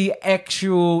is the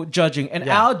actual judging, and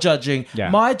our judging, Yeah.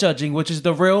 my judging, which is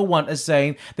the real one, is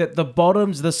saying that the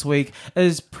bottoms this week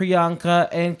is Priyanka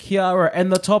and Kiara,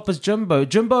 and the top is Jimbo.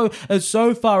 Jimbo is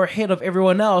so far ahead of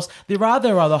everyone else. There are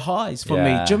other highs for me.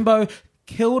 Yeah. Jimbo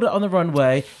killed it on the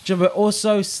runway. Jimbo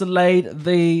also slayed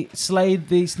the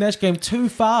snatch game too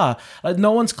far. Like,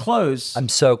 no one's close. I'm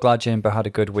so glad Jimbo had a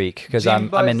good week because I'm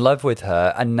Jimbo's- in love with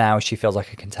her and now she feels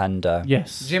like a contender.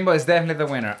 Yes. Jimbo is definitely the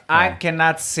winner. I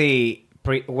cannot see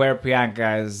where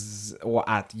Priyanka is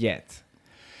at yet.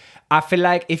 I feel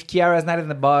like if Kiara is not in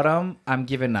the bottom, I'm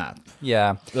giving up.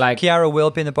 Yeah. Like- Kiara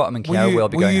will be in the bottom and Kiara will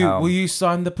be going home. Will you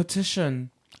sign the petition?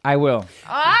 I will.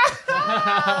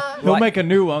 We'll make a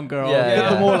new one, girl. Yeah. Get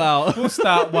them all out. We'll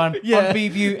start one on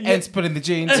BVU and split in the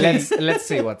GNT. Let's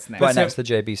see what's next. Right next to the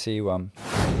JBC one.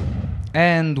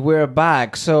 And we're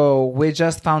back. So we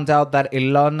just found out that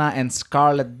Ilona and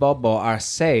Scarlett Bobo are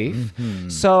safe.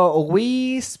 So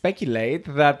we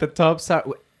speculate that the tops are.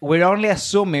 We're only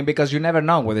assuming because you never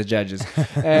know with the judges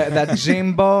that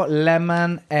Jimbo,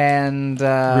 Lemon, and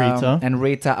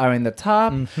Rita are in the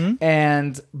top,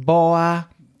 and Boa,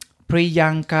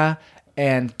 Priyanka,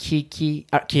 and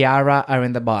Kiara are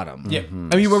in the bottom. Yeah,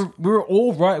 I mean we were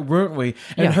all right, weren't we?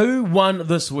 And Yeah. who won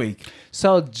this week?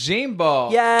 So Jimbo,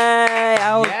 Yay!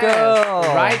 Our yes, girl!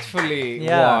 rightfully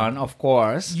Yeah. won, of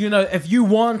course. You know, if you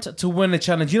want to win a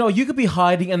challenge, you know, you could be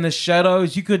hiding in the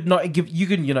shadows. You could not give. You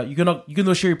can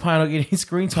not Sherry Pie not get any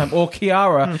screen time, or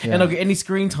Kiara and not get any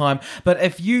screen time. But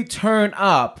if you turn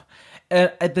up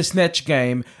at the snatch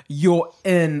game, you're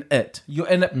in it. You're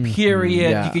in it.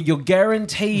 Period. Yeah. You're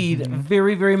guaranteed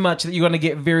very, very much that you're going to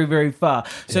get very, very far.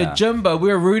 So Yeah. Jimbo,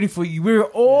 we're rooting for you. We're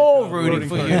all rooting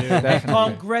for you.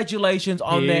 definitely. Congratulations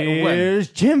on that win. Here's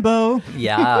Jimbo.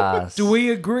 Yes. Do we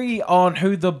agree on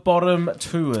who the bottom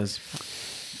two is?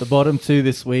 The bottom two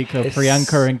this week are It's-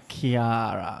 Priyanka and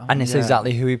Kiara. And it's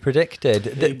exactly who we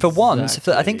predicted. For once,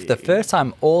 I think for the first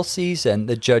time all season,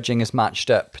 the judging has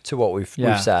matched up to what we've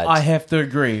said. I have to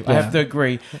agree. I have to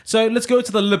agree. So let's go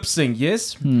to the lip sync,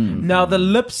 yes? Now, the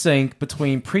lip sync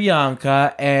between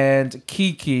Priyanka and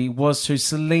Kiki was to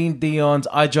Celine Dion's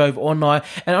I Drove All Night.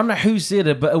 And I don't know who said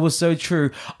it, but it was so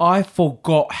true. I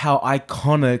forgot how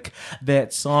iconic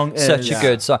that song is. Such a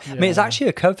good song. I mean, it's actually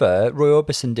a cover. Roy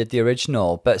Orbison did the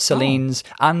original, but Celine's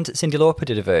and Cyndi Lauper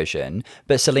did a version.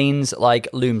 But Celine's like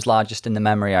looms largest in the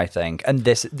memory, I think. And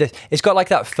this it's got like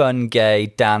that fun, gay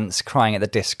dance, crying at the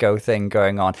disco thing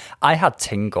going on. I had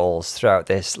tingles throughout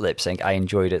this lip sync. I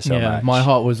enjoyed it so much. My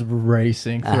heart was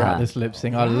racing throughout this lip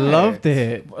sync. I loved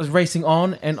it. I was racing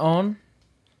on and on.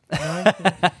 No?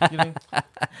 You think?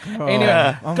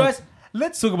 Anyway, guys,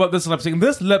 let's talk about this lip sync.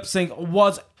 This lip sync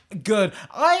was good.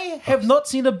 I have not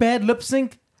seen a bad lip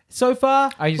sync so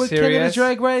far. Are you with serious? Canada's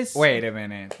Drag Race. Wait a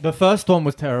minute. The first one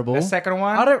was terrible. The second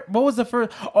one? I don't. What was the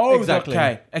first? Oh, Exactly.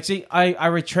 okay. Actually, I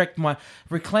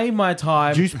reclaim my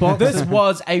time. Juice box. This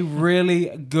was a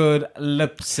really good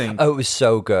lip sync. Oh, it was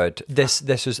so good. This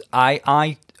was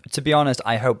I to be honest,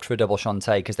 I hoped for a double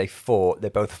Shantae because they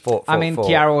both fought. I mean,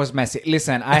 Kiara was messy.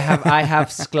 Listen, I have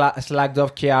slagged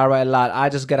off Kiara a lot. I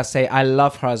just gotta say, I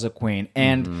love her as a queen,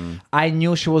 and I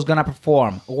knew she was gonna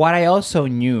perform. What I also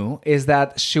knew is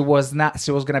that she was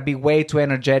gonna be way too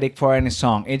energetic for any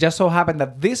song. It just so happened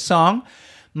that this song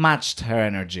matched her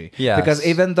energy. Yes. Because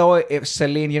even though if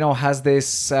Celine, has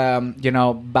this,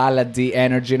 ballady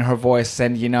energy in her voice,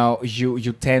 and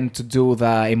you tend to do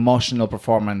the emotional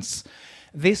performance.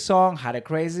 This song had a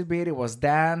crazy beat. It was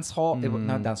dance hall. It was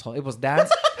not dance hall. It was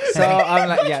dance. So I'm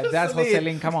like, yeah, dance hall.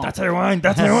 Celine, come on. That's her wine.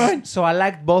 That's her wine. So I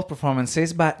liked both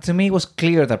performances, but to me it was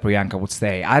clear that Priyanka would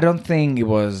stay. I don't think it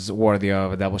was worthy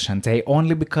of a double Shantae,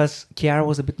 only because Kiara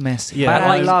was a bit messy. Yeah. But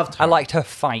I loved her. I liked her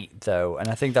fight though, and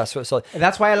I think that's what's like.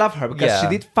 That's why I love her, because Yeah. she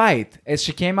did fight. As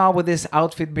she came out with this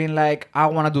outfit being like, I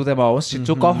want to do the most. She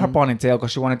took off her ponytail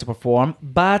because she wanted to perform,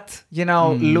 but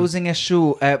losing a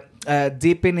shoe,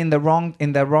 dipping in the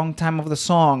wrong time of the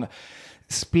song,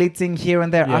 splitting here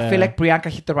and there. I Yeah. feel like Priyanka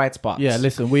hit the right spots. Yeah,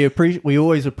 listen, we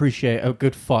always appreciate a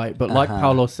good fight, but like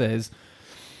Paolo says,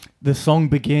 the song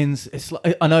begins.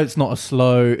 I know it's not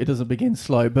it doesn't begin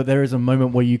slow, but there is a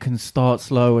moment where you can start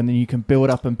slow and then you can build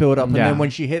up, and Yeah. then when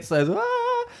she hits those,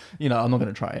 I'm not going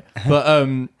to try it,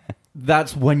 but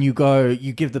that's when you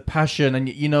give the passion, and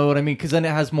you know what I mean, because then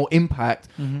it has more impact.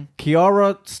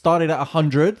 Kiara started at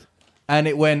 100, and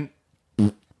it went.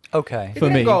 Okay. It for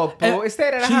didn't me. go, boo. It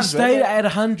stayed at 100. She stayed at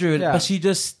 100, Yeah. but she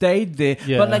just stayed there.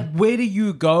 Yeah. But like, where do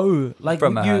you go? Like,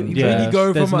 From you, 100. where do you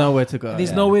go there's from? nowhere to go.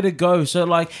 There's Yeah. nowhere to go. So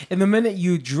like, in the minute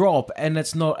you drop, and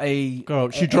it's not a Girl,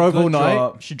 she a drove good all night.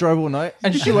 drop. She drove all night,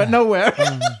 and she went nowhere.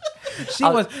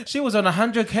 She was on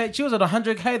 100k. She was on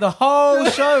 100k the whole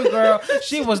show, girl.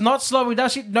 She was not slowing down.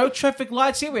 No traffic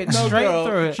lights. She went straight girl.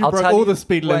 through it. She broke all the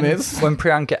speed limits. When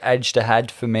Priyanka edged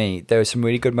ahead for me, there were some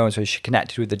really good moments where she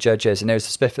connected with the judges, and there was a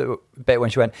specific bit when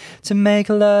she went to make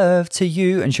love to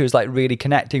you, and she was like really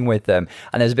connecting with them.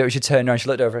 And there's a bit where she turned around, she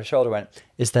looked over her shoulder, and went,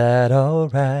 "Is that all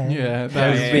right?" Yeah,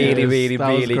 that was yeah, really, yeah. really, That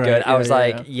was really great. good. I Yeah, was yeah,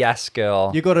 like, yeah. "Yes,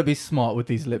 girl." You got to be smart with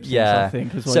these lip syncs, Yeah. I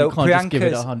think, as well. So You can't just give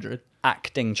it Priyanka's- 100.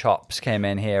 Acting chops came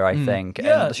in here, I think,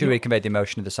 Yeah. and she really conveyed the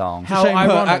emotion of the song. How Shame her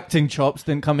ironic. acting chops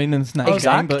didn't come in and snatch game,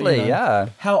 Exactly, but, you know. yeah.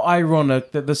 How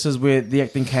ironic that this is where the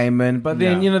acting came in, but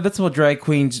then Yeah. that's what drag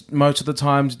queens most of the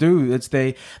times do. It's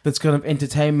that's kind of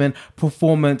entertainment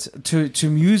performance to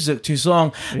music to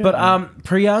song. But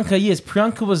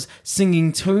Priyanka was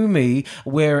singing to me,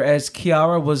 whereas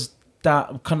Kiara was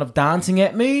kind of dancing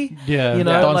at me. Yeah, like,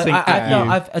 dancing I at felt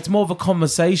you. it's more of a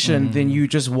conversation than you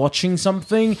just watching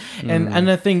something. And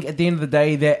I think at the end of the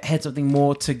day, that had something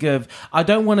more to give. I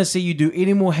don't want to see you do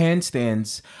any more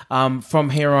handstands from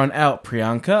here on out,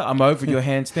 Priyanka. I'm over your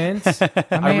handstands.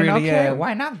 I really okay, am.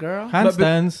 why not, girl?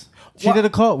 Handstands. She What- did a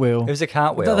cartwheel. It was a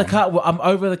cartwheel. The cartwheel. I'm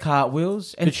over the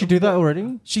cartwheels. And Did she do that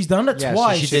already? She's done it Yeah,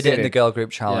 twice. She She did it did in the it. girl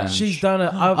group challenge. She's done it.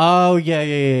 Oh, yeah.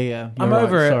 You're I'm right,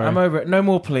 over it. sorry. I'm over it. No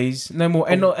more, please. No more.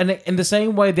 And in the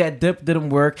same way that dip didn't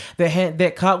work,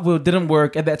 that cartwheel didn't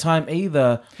work at that time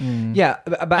either. Yeah,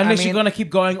 but Unless you're gonna keep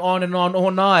going on and on all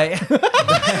night.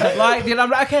 I'm like,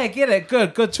 okay, I get it.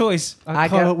 Good choice. I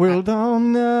Cartwheel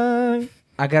down night.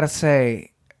 I gotta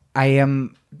say, I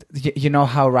am. You know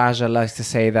how Raja likes to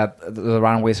say that the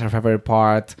runway is her favorite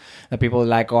part. That people are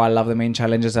like, oh, I love the main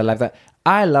challenges. I love that.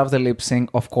 I love the lip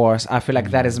sync, of course. I feel like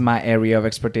that is my area of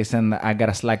expertise, and I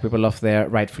gotta slack people off there,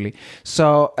 rightfully.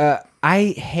 So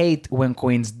I hate when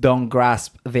queens don't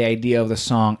grasp the idea of the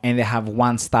song and they have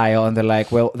one style and they're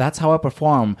like, well, that's how I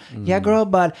perform. Yeah, girl,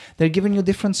 but they're giving you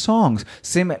different songs.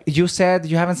 You said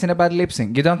you haven't seen a bad lip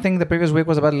sync. You don't think the previous week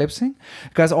was about lip sync?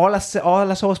 Because all I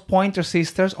saw was Pointer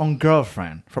Sisters on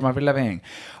Girlfriend from Avril Lavigne.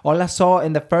 All I saw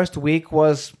in the first week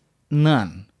was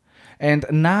none. And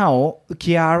now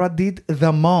Kiara did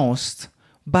the most,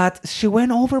 but she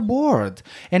went overboard.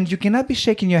 And you cannot be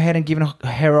shaking your head and giving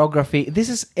choreography. This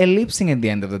is a lip sync at the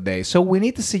end of the day. So we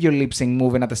need to see your lip sync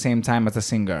moving at the same time as the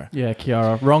singer. Yeah,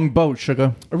 Kiara. Wrong boat,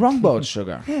 sugar. Wrong boat,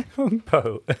 sugar.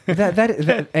 Boat.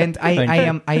 And I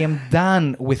am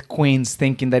done with queens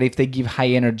thinking that if they give high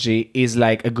energy is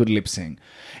like a good lip sync.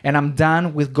 And I'm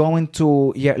done with going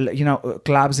to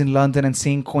clubs in London and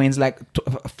seeing queens like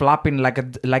flapping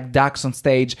like ducks on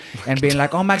stage and being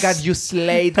like, "Oh my God, you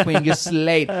slayed, queen, you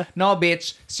slayed." No,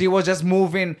 bitch, she was just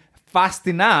moving fast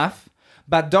enough.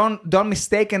 But don't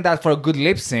mistake that for a good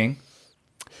lip sync.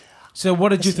 So what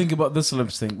did you think about this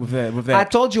lip sync with that? I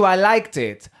told you I liked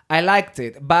it.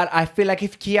 But I feel like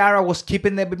if Kiara was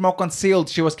keeping it a bit more concealed,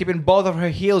 she was keeping both of her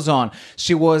heels on.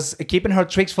 She was keeping her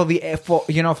tricks for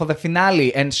the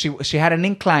finale, and she had an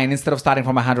incline instead of starting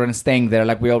from 100 and staying there,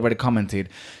 like we already commented.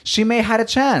 She may have had a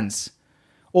chance.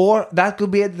 Or that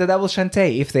could be the double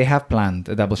shantay, if they have planned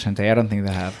a double shantay. I don't think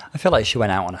they have. I feel like she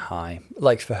went out on a high,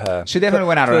 like for her. She definitely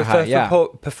went out on a high, yeah. For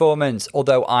performance,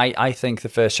 although I think the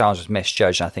first challenge was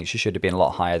misjudged, and I think she should have been a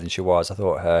lot higher than she was. I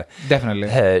thought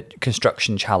her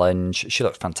construction challenge, she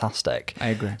looked fantastic. I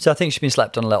agree. So I think she's been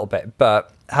slept on a little bit.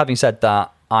 But having said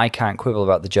that, I can't quibble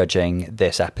about the judging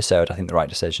this episode. I think the right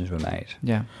decisions were made.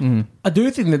 Yeah. Mm-hmm. I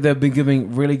do think that they've been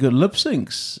giving really good lip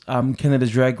syncs.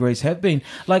 Canada's Drag Race have been.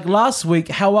 Like last week,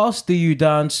 how else do you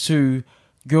dance to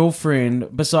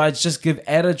Girlfriend besides just give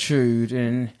attitude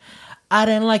and I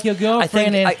didn't like your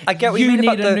girlfriend and I get what you mean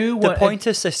about the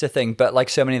Pointer Sister thing, but like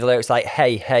so many of the lyrics like,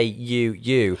 hey,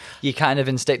 you kind of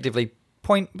instinctively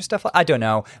point stuff like, I don't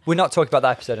know. We're not talking about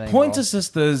that episode anymore. Pointer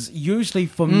Sisters usually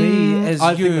for me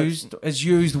is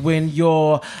used when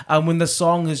you're when the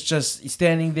song is just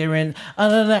standing there and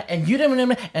you don't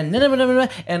and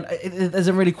it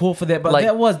doesn't really call for that. But like,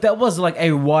 that was like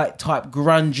a white type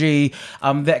grungy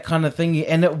that kind of thing,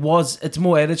 and it's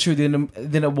more attitude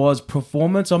than it was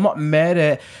performance. I'm not mad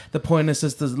at the Pointer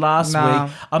Sisters last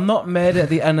week. I'm not mad at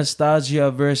the Anastasia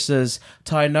versus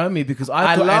Tainomi because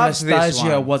I thought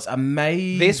Anastasia was amazing.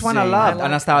 This one I loved,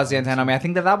 Anastasia and Tainomi. I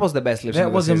think that was the best lip sync.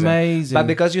 That was amazing. But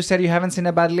because you said you haven't seen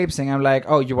a bad lip sync, I'm like,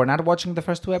 oh, you were not watching the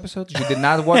first two episodes? You did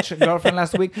not watch Girlfriend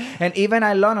last week? And even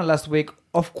Ilona last week,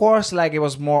 of course, like it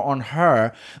was more on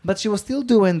her, but she was still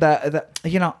doing the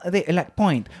like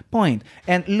point,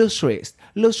 and loose wrist.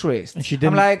 And she didn't.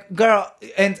 I'm like, girl,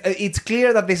 and it's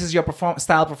clear that this is your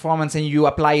style performance and you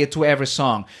apply it to every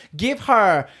song. Give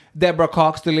her Deborah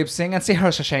Cox to lip sync and see her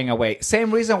sashaying away. Same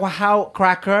reason how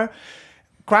Cracker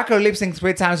lip synced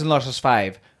 3 times in Losses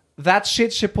 5. That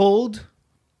shit she pulled,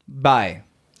 bye.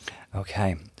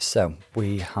 Okay, so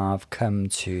we have come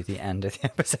to the end of the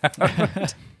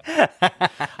episode.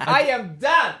 I am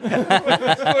done with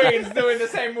the queens doing the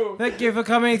same move. Thank you for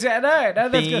coming to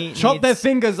that's good. Chop their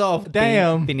fingers off.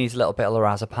 Damn. B needs a little bit of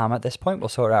lorazepam at this point. We'll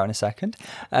sort it out in a second.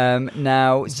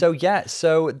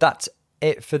 So that's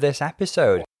it for this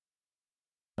episode.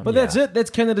 But that's it.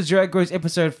 That's Canada's Drag Race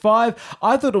episode 5.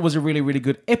 I thought it was a really, really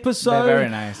good episode. They're very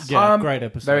nice. Yeah, great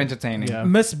episode. Very entertaining. Yeah.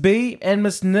 Miss B and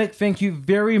Miss Nick, thank you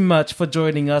very much for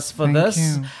joining us for this.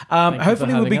 You.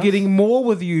 Hopefully we'll be getting more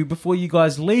with you before you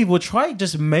guys leave. We'll try and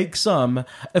just make some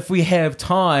if we have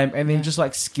time and then just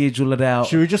like schedule it out.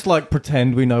 Should we just like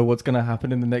pretend we know what's going to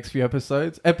happen in the next few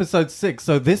episodes? Episode 6.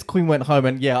 So this queen went home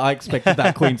and I expected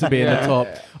that queen to be in the top.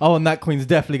 Oh, and that queen's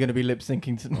definitely going to be lip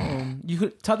syncing to... You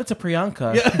could tell that to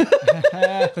Priyanka.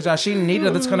 Because she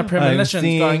needed this kind of premonitions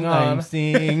going on.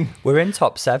 We're in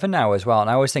top 7 now as well, and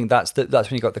I always think that's when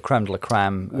you got the creme de la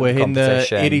creme. We're in the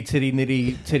itty titty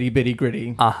nitty titty bitty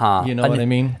gritty. You know what I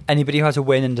mean? Anybody who has a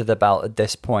win under the belt at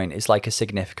this point is like a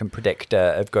significant predictor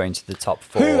of going to the top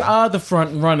 4. Who are the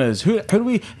front runners? Who do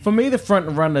we? For me, the front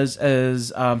runners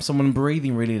is someone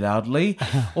breathing really loudly.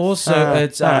 Also,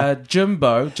 it's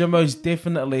Jimbo. Jimbo's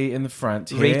definitely in the front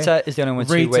here. Rita is the only one with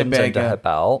 2 wins under her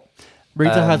belt.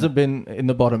 Rita hasn't been in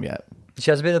the bottom yet.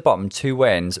 She hasn't been at the bottom, 2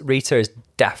 wins. Rita is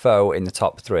defo in the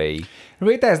top 3.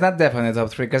 Rita is not defo in the top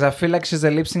 3 because I feel like she's a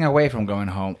lip sync away from going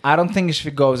home. I don't think if she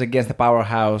goes against the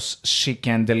powerhouse, she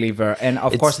can deliver. And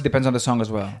of course, it depends on the song as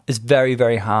well. It's very,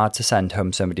 very hard to send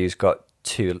home somebody who's got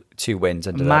two wins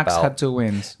under their belt. Max had 2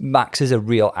 wins. Max is a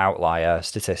real outlier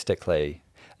statistically.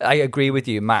 I agree with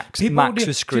you, Max. Max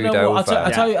was screwed over. I'll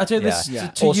tell you this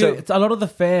to also, you. A lot of the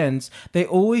fans, they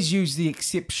always use the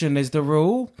exception as the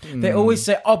rule. They always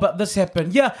say, "Oh, but this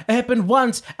happened." Yeah, it happened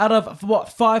once out of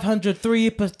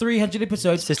 300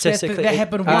 episodes. Statistically, that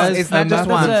happened once. It's not just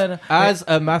once. As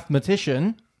a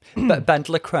mathematician. But Ben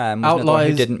de la Creme was another one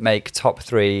who didn't make top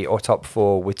 3 or top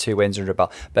 4 with 2 wins under her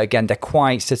belt. But again, they're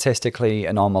quite statistically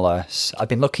anomalous. I've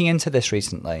been looking into this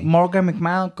recently. Morgan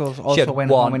McMichaels also went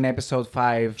home in episode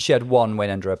 5. She had 1 win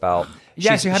under her belt.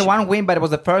 Yeah, she had 1 win, but it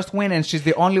was the first win, and she's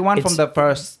the only one from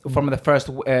the first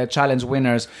challenge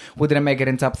winners who didn't make it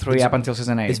in top 3 up until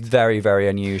season 8. It's very, very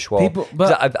unusual.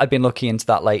 I've been looking into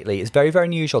that lately. It's very, very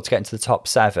unusual to get into the top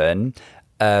 7,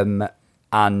 and.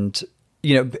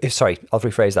 I'll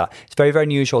rephrase that. It's very, very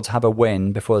unusual to have a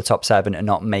win before the top 7 and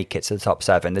not make it to the top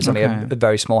 7. There's only a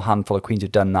very small handful of queens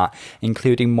who've done that,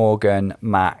 including Morgan,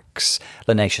 Max,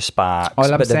 Lanesha Sparks.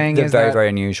 They're very, very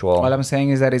unusual. All I'm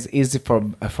saying is that it's easy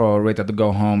for Rita to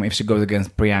go home if she goes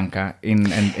against Priyanka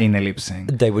in a lip sync.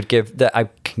 They would give that. I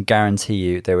can guarantee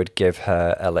you they would give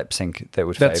her a lip sync that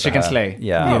would That favour she can her. slay.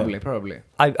 Yeah. Probably.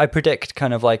 I predict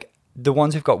kind of like the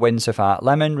ones who've got wins so far: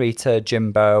 Lemon, Rita,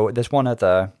 Jimbo. There's one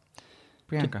other.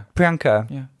 Priyanka.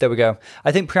 Yeah. There we go.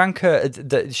 I think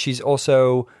Priyanka. She's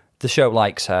also the show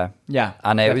likes her. Yeah,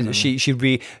 And it was,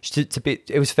 definitely.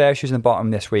 it was fair. She was in the bottom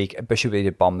this week, but she really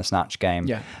did bomb the snatch game.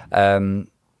 Yeah.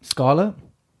 Scarlett?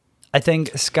 I think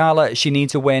Scarlett, she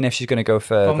needs a win if she's going to go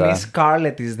further. For me,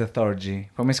 Scarlett is the Thorgy.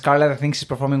 For me, Scarlett, I think she's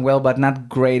performing well, but not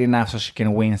great enough so she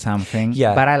can win something.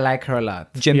 Yeah. But I like her a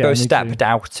lot. Jimbo Yeah, me stepped too.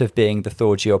 out of being the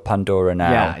Thorgy or Pandora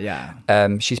now.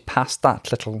 Yeah. She's passed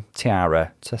that little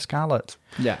tiara to Scarlett.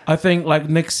 Yeah. I think, like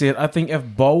Nick said, I think if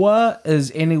Boa is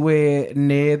anywhere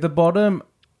near the bottom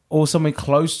or something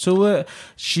close to it,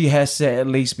 she has to at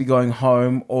least be going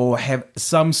home or have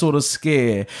some sort of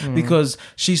scare because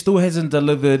she still hasn't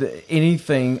delivered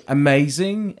anything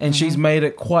amazing and she's made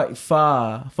it quite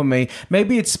far for me.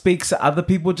 Maybe it speaks to other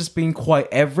people just being quite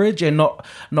average and not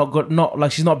good, not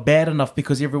like she's not bad enough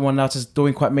because everyone else is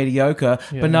doing quite mediocre.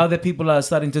 Yeah. But now that people are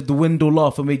starting to dwindle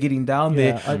off and we're getting down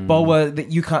Yeah, there, Boa,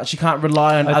 that she can't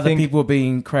rely on I other think- people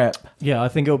being crap. Yeah, I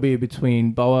think it'll be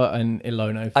between Boa and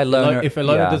Ilona. If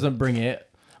Ilona yeah. doesn't bring it,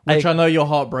 which I know you're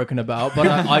heartbroken about, but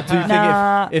I do think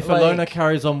Nah, if like- Ilona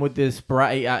carries on with this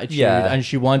bratty attitude Yeah. and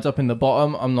she winds up in the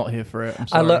bottom, I'm not here for it. I'm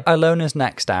sorry. Ilona's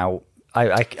next out.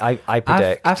 I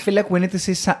predict. I feel like we need to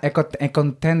see a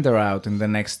contender out in the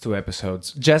next 2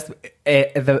 episodes. Just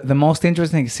the most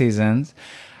interesting seasons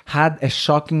had a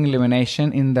shocking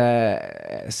elimination in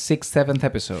the 6th, 7th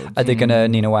episode. Are they going to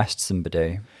Nina West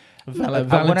somebody?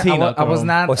 Valentina. I was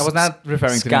not Or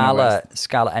referring to Nina West.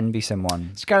 Scarlett envy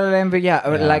someone. Scarlet Envy, yeah.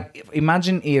 Yeah. Like,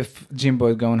 imagine if Jimbo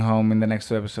is going home in the next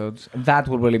 2 episodes. That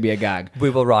would really be a gag. We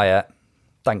will riot.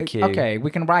 Thank you. Okay, we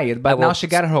can riot, I but will now she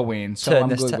got her win, so Turn I'm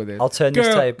this good ta- with it. I'll turn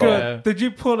this table. Yeah. Did you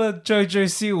pull a Jojo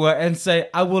Siwa and say,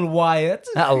 I will Wyatt?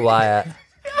 That'll riot.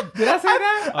 Did I say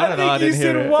that? I don't know, I think you didn't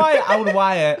hear said it. Wyatt. I would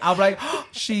Wyatt. I'm like,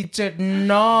 she did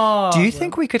not. Do you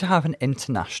think we could have an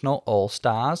international All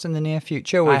Stars in the near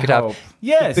future? We I could hope. have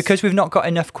Yes. because we've not got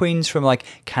enough queens from like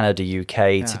Canada,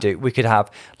 UK to do. We could have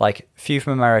like few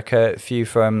from America, few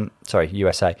from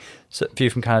USA, so few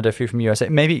from Canada, few from USA.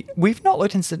 Maybe we've not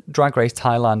looked into Drag Race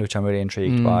Thailand, which I'm really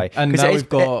intrigued by. And 'Cause now it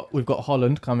is- we've got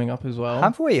Holland coming up as well.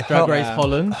 Have we? Drag Race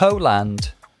Holland.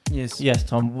 Holland. Yes. Yes,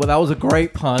 Tom. Well, that was a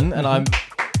great pun, and I'm.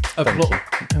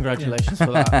 Congratulations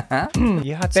for that,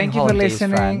 You had Thank some you for Hollandaise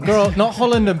listening. friends. girl. Not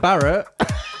Holland and Barrett.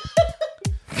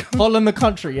 Holland, the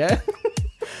country, yeah.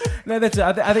 No, that's it.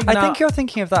 I think I now, think you're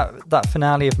thinking of that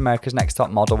finale of America's Next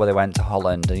Top Model where they went to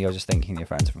Holland, and you're just thinking your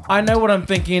friends from I Holland. know what I'm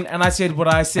thinking, and I said what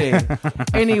I said.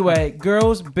 Anyway,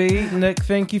 girls, B, Nick,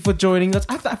 thank you for joining us.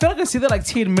 I feel like I said that like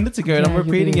 10 minutes ago, and I'm Yeah, you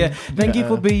repeating did. it. Thank you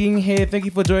for being here. Thank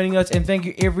you for joining us, and thank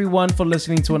you everyone for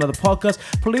listening to another podcast.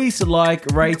 Please like,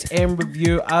 rate, and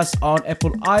review us on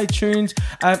Apple iTunes,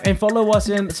 and follow us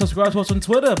and subscribe to us on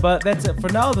Twitter. But that's it for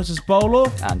now. This is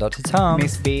Bolo. And Dr. Tom.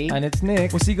 Miss B. And it's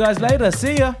Nick. We'll see you guys later.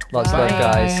 See ya. Lots of love,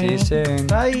 guys. See you soon.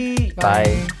 Bye.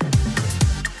 Bye.